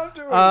 That's what I'm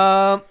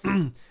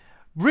doing.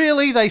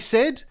 Really, they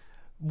said,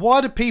 why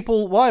are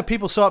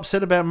people so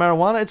upset about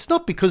marijuana? It's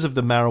not because of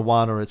the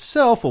marijuana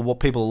itself or what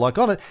people like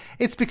on it.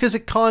 It's because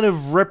it kind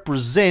of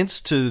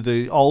represents to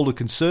the older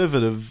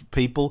conservative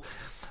people,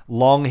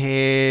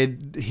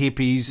 long-haired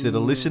hippies that are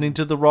listening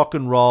to the rock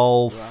and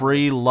roll,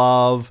 free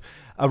love,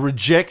 a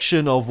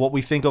rejection of what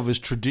we think of as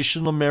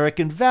traditional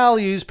American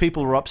values.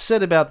 People are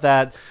upset about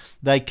that.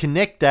 They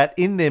connect that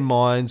in their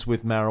minds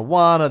with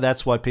marijuana.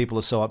 That's why people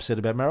are so upset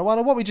about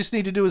marijuana. What we just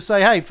need to do is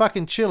say, hey,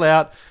 fucking chill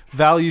out.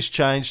 Values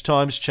change.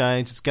 Times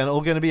change. It's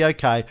all going to be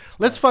okay.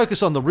 Let's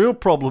focus on the real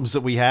problems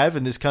that we have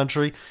in this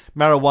country.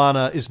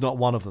 Marijuana is not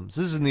one of them. So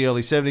this is in the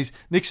early 70s.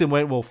 Nixon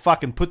went, well,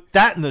 fucking put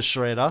that in the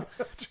shredder.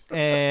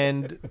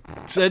 And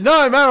said,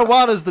 no,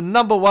 marijuana is the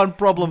number one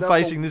problem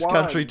facing this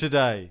country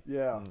today.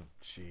 Yeah.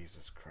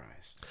 Jesus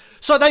Christ.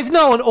 So they've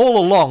known all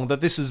along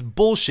that this is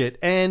bullshit.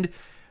 And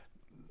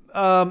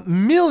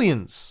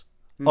millions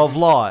of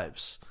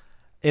lives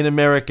in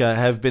America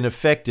have been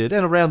affected,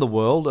 and around the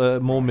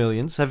world, more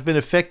millions, have been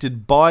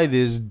affected by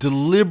this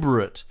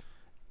deliberate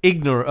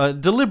willful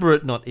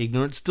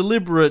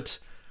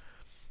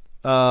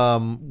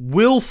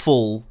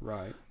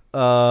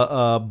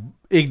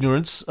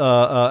ignorance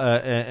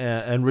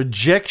and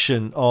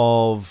rejection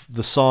of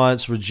the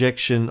science,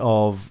 rejection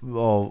of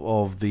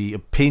the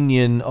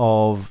opinion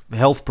of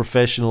health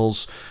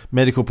professionals,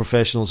 medical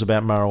professionals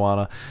about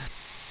marijuana.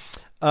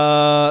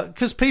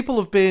 Because people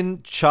have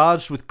been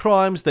charged with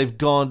crimes, they've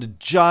gone to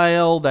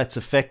jail, that's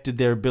affected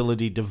their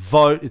ability to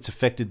vote, it's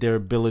affected their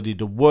ability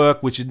to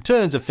work, which in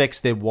turn affects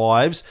their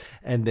wives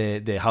and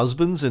their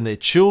husbands and their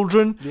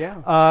children.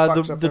 Yeah,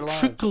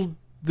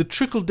 the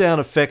trickle-down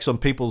effects on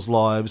people's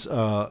lives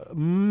are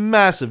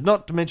massive,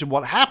 not to mention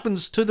what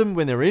happens to them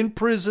when they're in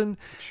prison,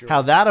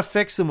 how that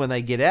affects them when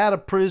they get out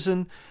of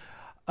prison.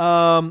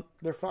 They're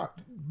fucked.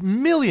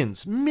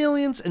 Millions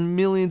and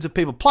millions of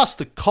people, plus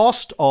the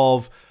cost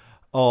of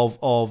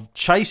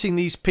chasing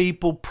these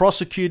people,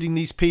 prosecuting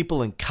these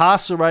people,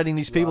 incarcerating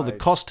these people, the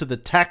cost to the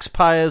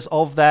taxpayers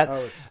of that,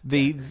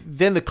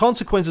 then the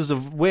consequences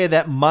of where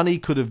that money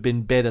could have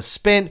been better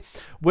spent,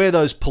 where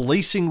those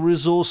policing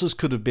resources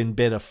could have been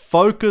better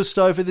focused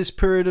over this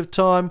period of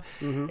time.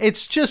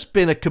 It's just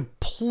been a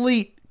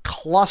complete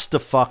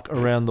clusterfuck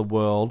around the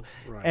world.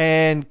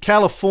 And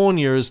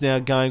California is now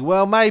going,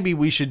 well, maybe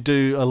we should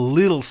do a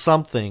little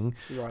something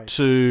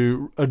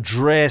to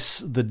address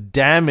the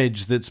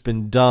damage that's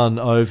been done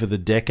over the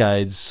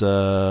decades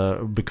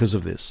because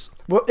of this.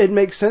 Well, it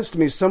makes sense to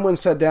me. Someone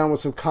sat down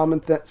with some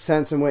common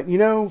sense and went,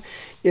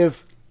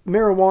 if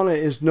marijuana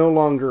is no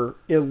longer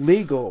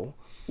illegal,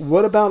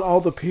 what about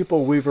all the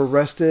people we've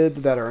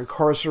arrested that are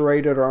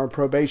incarcerated or on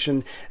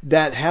probation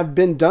that have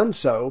been done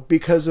so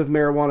because of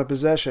marijuana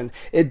possession?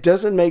 It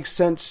doesn't make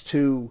sense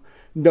to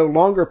no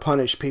longer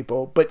punish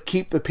people, but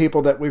keep the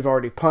people that we've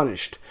already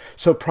punished.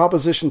 So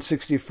Proposition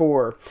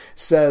 64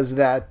 says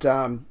that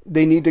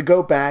they need to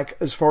go back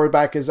as far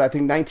back as, I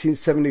think,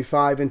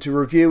 1975 and to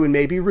review and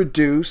maybe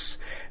reduce,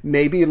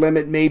 maybe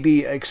limit,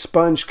 maybe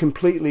expunge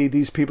completely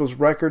these people's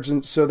records,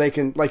 and so they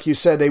can, like you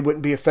said, they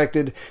wouldn't be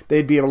affected.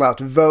 They'd be allowed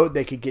to vote.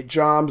 They could get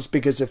jobs,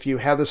 because if you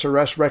have this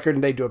arrest record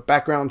and they do a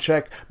background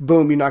check,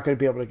 boom, you're not going to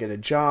be able to get a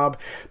job.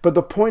 But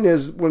the point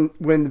is,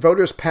 when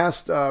voters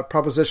passed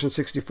Proposition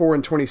 64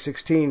 in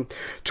 2016,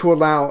 to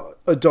allow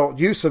adult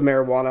use of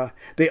marijuana,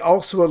 they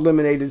also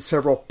eliminated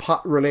several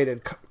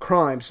pot-related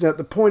crimes. Now,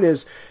 the point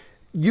is,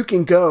 you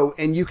can go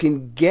and you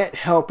can get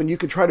help and you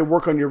can try to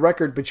work on your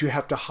record, but you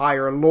have to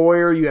hire a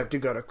lawyer, you have to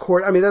go to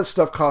court. I mean, that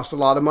stuff costs a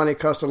lot of money,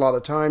 costs a lot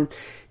of time.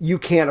 You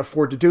can't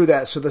afford to do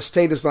that. So the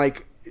state is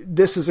like,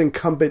 this is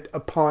incumbent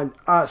upon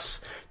us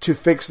to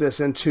fix this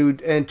and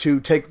to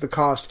take the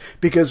cost,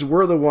 because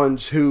we're the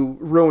ones who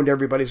ruined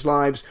everybody's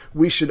lives.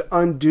 We should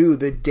undo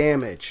the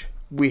damage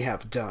we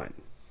have done.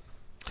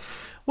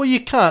 Well, you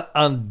can't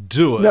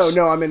undo it.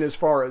 No, I mean, as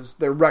far as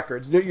their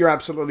records. You're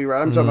absolutely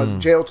right. I'm talking about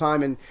jail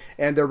time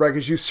and their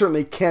records. You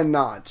certainly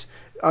cannot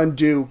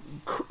undo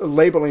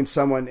labeling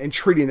someone and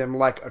treating them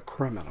like a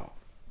criminal.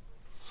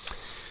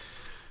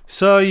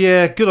 So,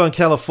 yeah, good on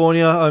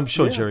California. I'm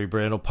sure Jerry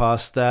Brown will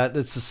pass that.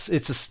 It's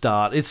a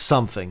start. It's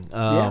something.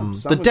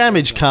 The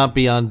damage can't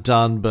be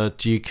undone,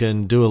 but you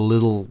can do a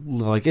little,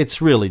 like,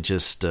 it's really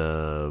just...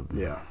 What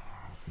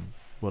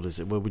is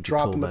it? What would you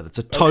call that? It's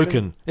a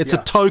token. It's a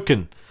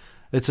token.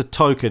 It's a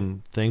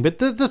token thing. But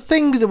the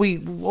thing that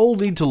we all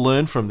need to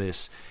learn from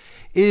this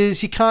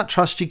is you can't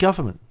trust your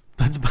government.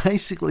 That's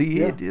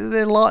basically it.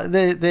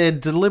 They're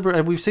deliberate,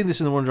 and we've seen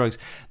this in the war on drugs.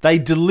 They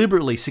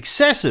deliberately,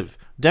 successive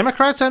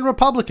Democrats and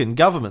Republican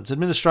governments,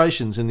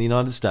 administrations in the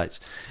United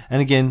States,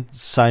 and again,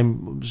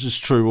 same is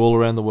true all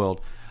around the world,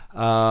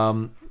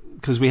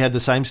 because we had the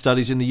same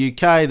studies in the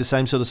UK, the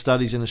same sort of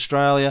studies in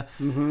Australia.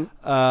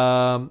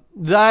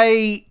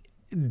 They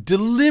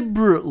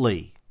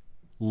deliberately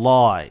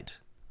lied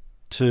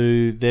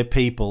to their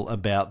people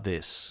about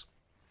this,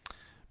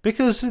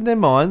 because in their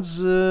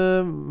minds,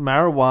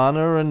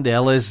 marijuana and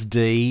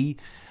LSD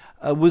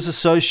was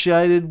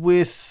associated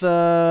with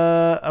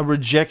a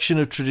rejection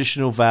of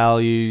traditional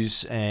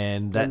values,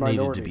 and that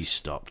needed to be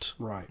stopped.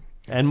 Right.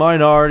 And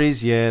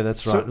minorities, yeah,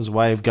 that's right. It was a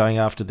way of going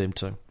after them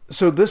too.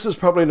 So this is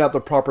probably not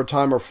the proper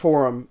time or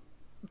forum.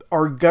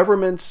 Are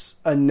governments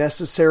a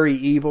necessary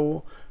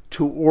evil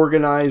to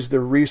organize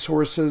the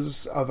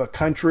resources of a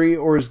country,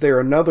 or is there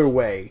another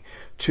way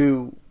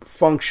to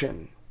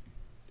function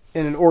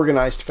in an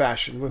organized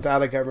fashion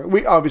without a government.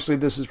 We obviously,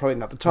 this is probably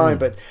not the time,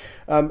 but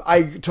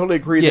I totally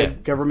agree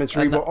that governments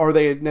are evil. Are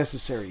they a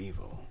necessary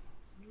evil?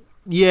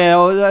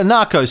 Yeah,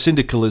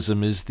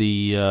 narco-syndicalism is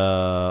the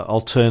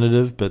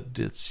alternative, but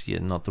it's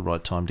not the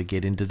right time to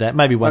get into that.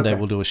 Maybe one day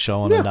we'll do a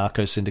show on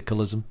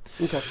narco-syndicalism.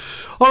 Okay.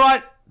 All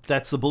right.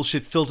 That's the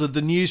Bullshit Filter,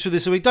 the news for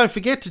this week. Don't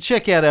forget to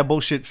check out our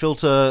Bullshit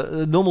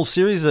Filter normal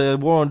series, the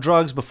War on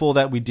Drugs. Before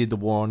that, we did the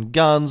War on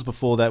Guns.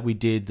 Before that, we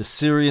did the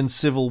Syrian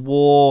Civil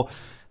War.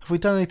 Have we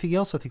done anything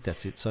else? I think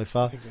that's it so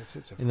far. I think that's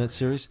it so far. In that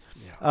series.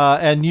 Yeah.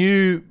 Our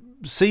new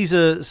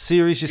Caesar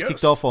series just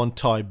kicked off on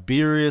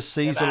Tiberius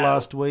Caesar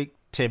last week.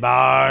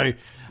 Tebow.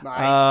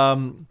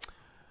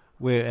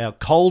 We're our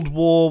Cold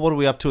War. What are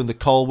we up to in the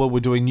Cold War?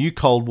 We're doing new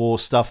Cold War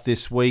stuff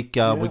this week.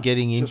 We're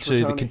getting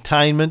into the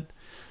containment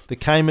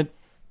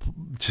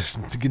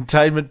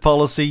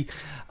policy.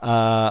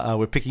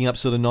 We're picking up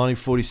sort of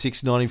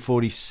 1946,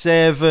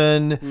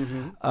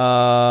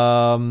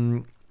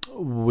 1947.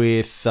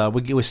 We're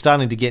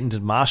starting to get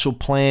into Marshall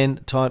Plan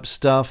type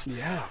stuff.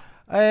 Yeah.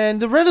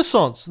 And the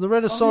Renaissance.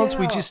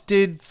 We just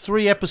did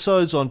 3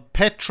 episodes on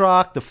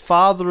Petrarch, the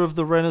father of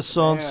the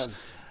Renaissance.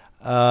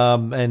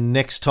 And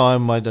next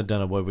time, I don't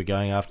know where we're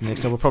going after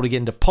next time. We'll probably get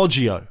into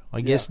Poggio,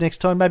 I guess, next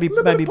time. Maybe a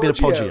bit of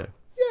Poggio.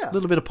 Yeah. A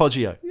little bit of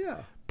Poggio.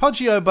 Yeah.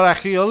 Poggio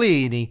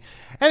Bracciolini.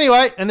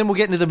 Anyway, and then we'll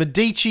get into the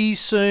Medicis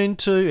soon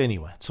too.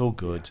 Anyway, it's all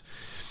good.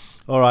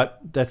 All right,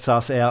 that's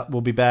us out. We'll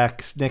be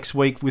back next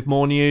week with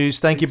more news.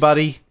 Thank you,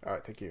 buddy. All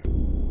right, thank you.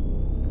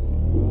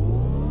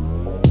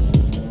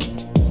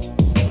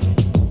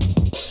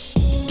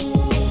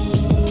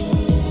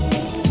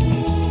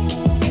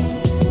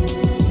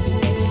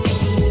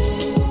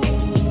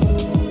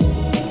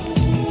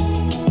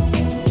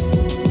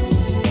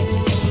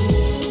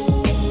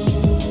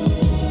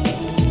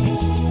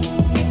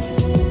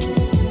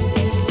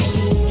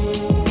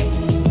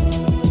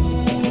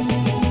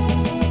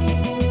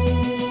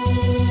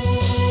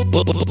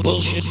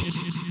 Bullshit.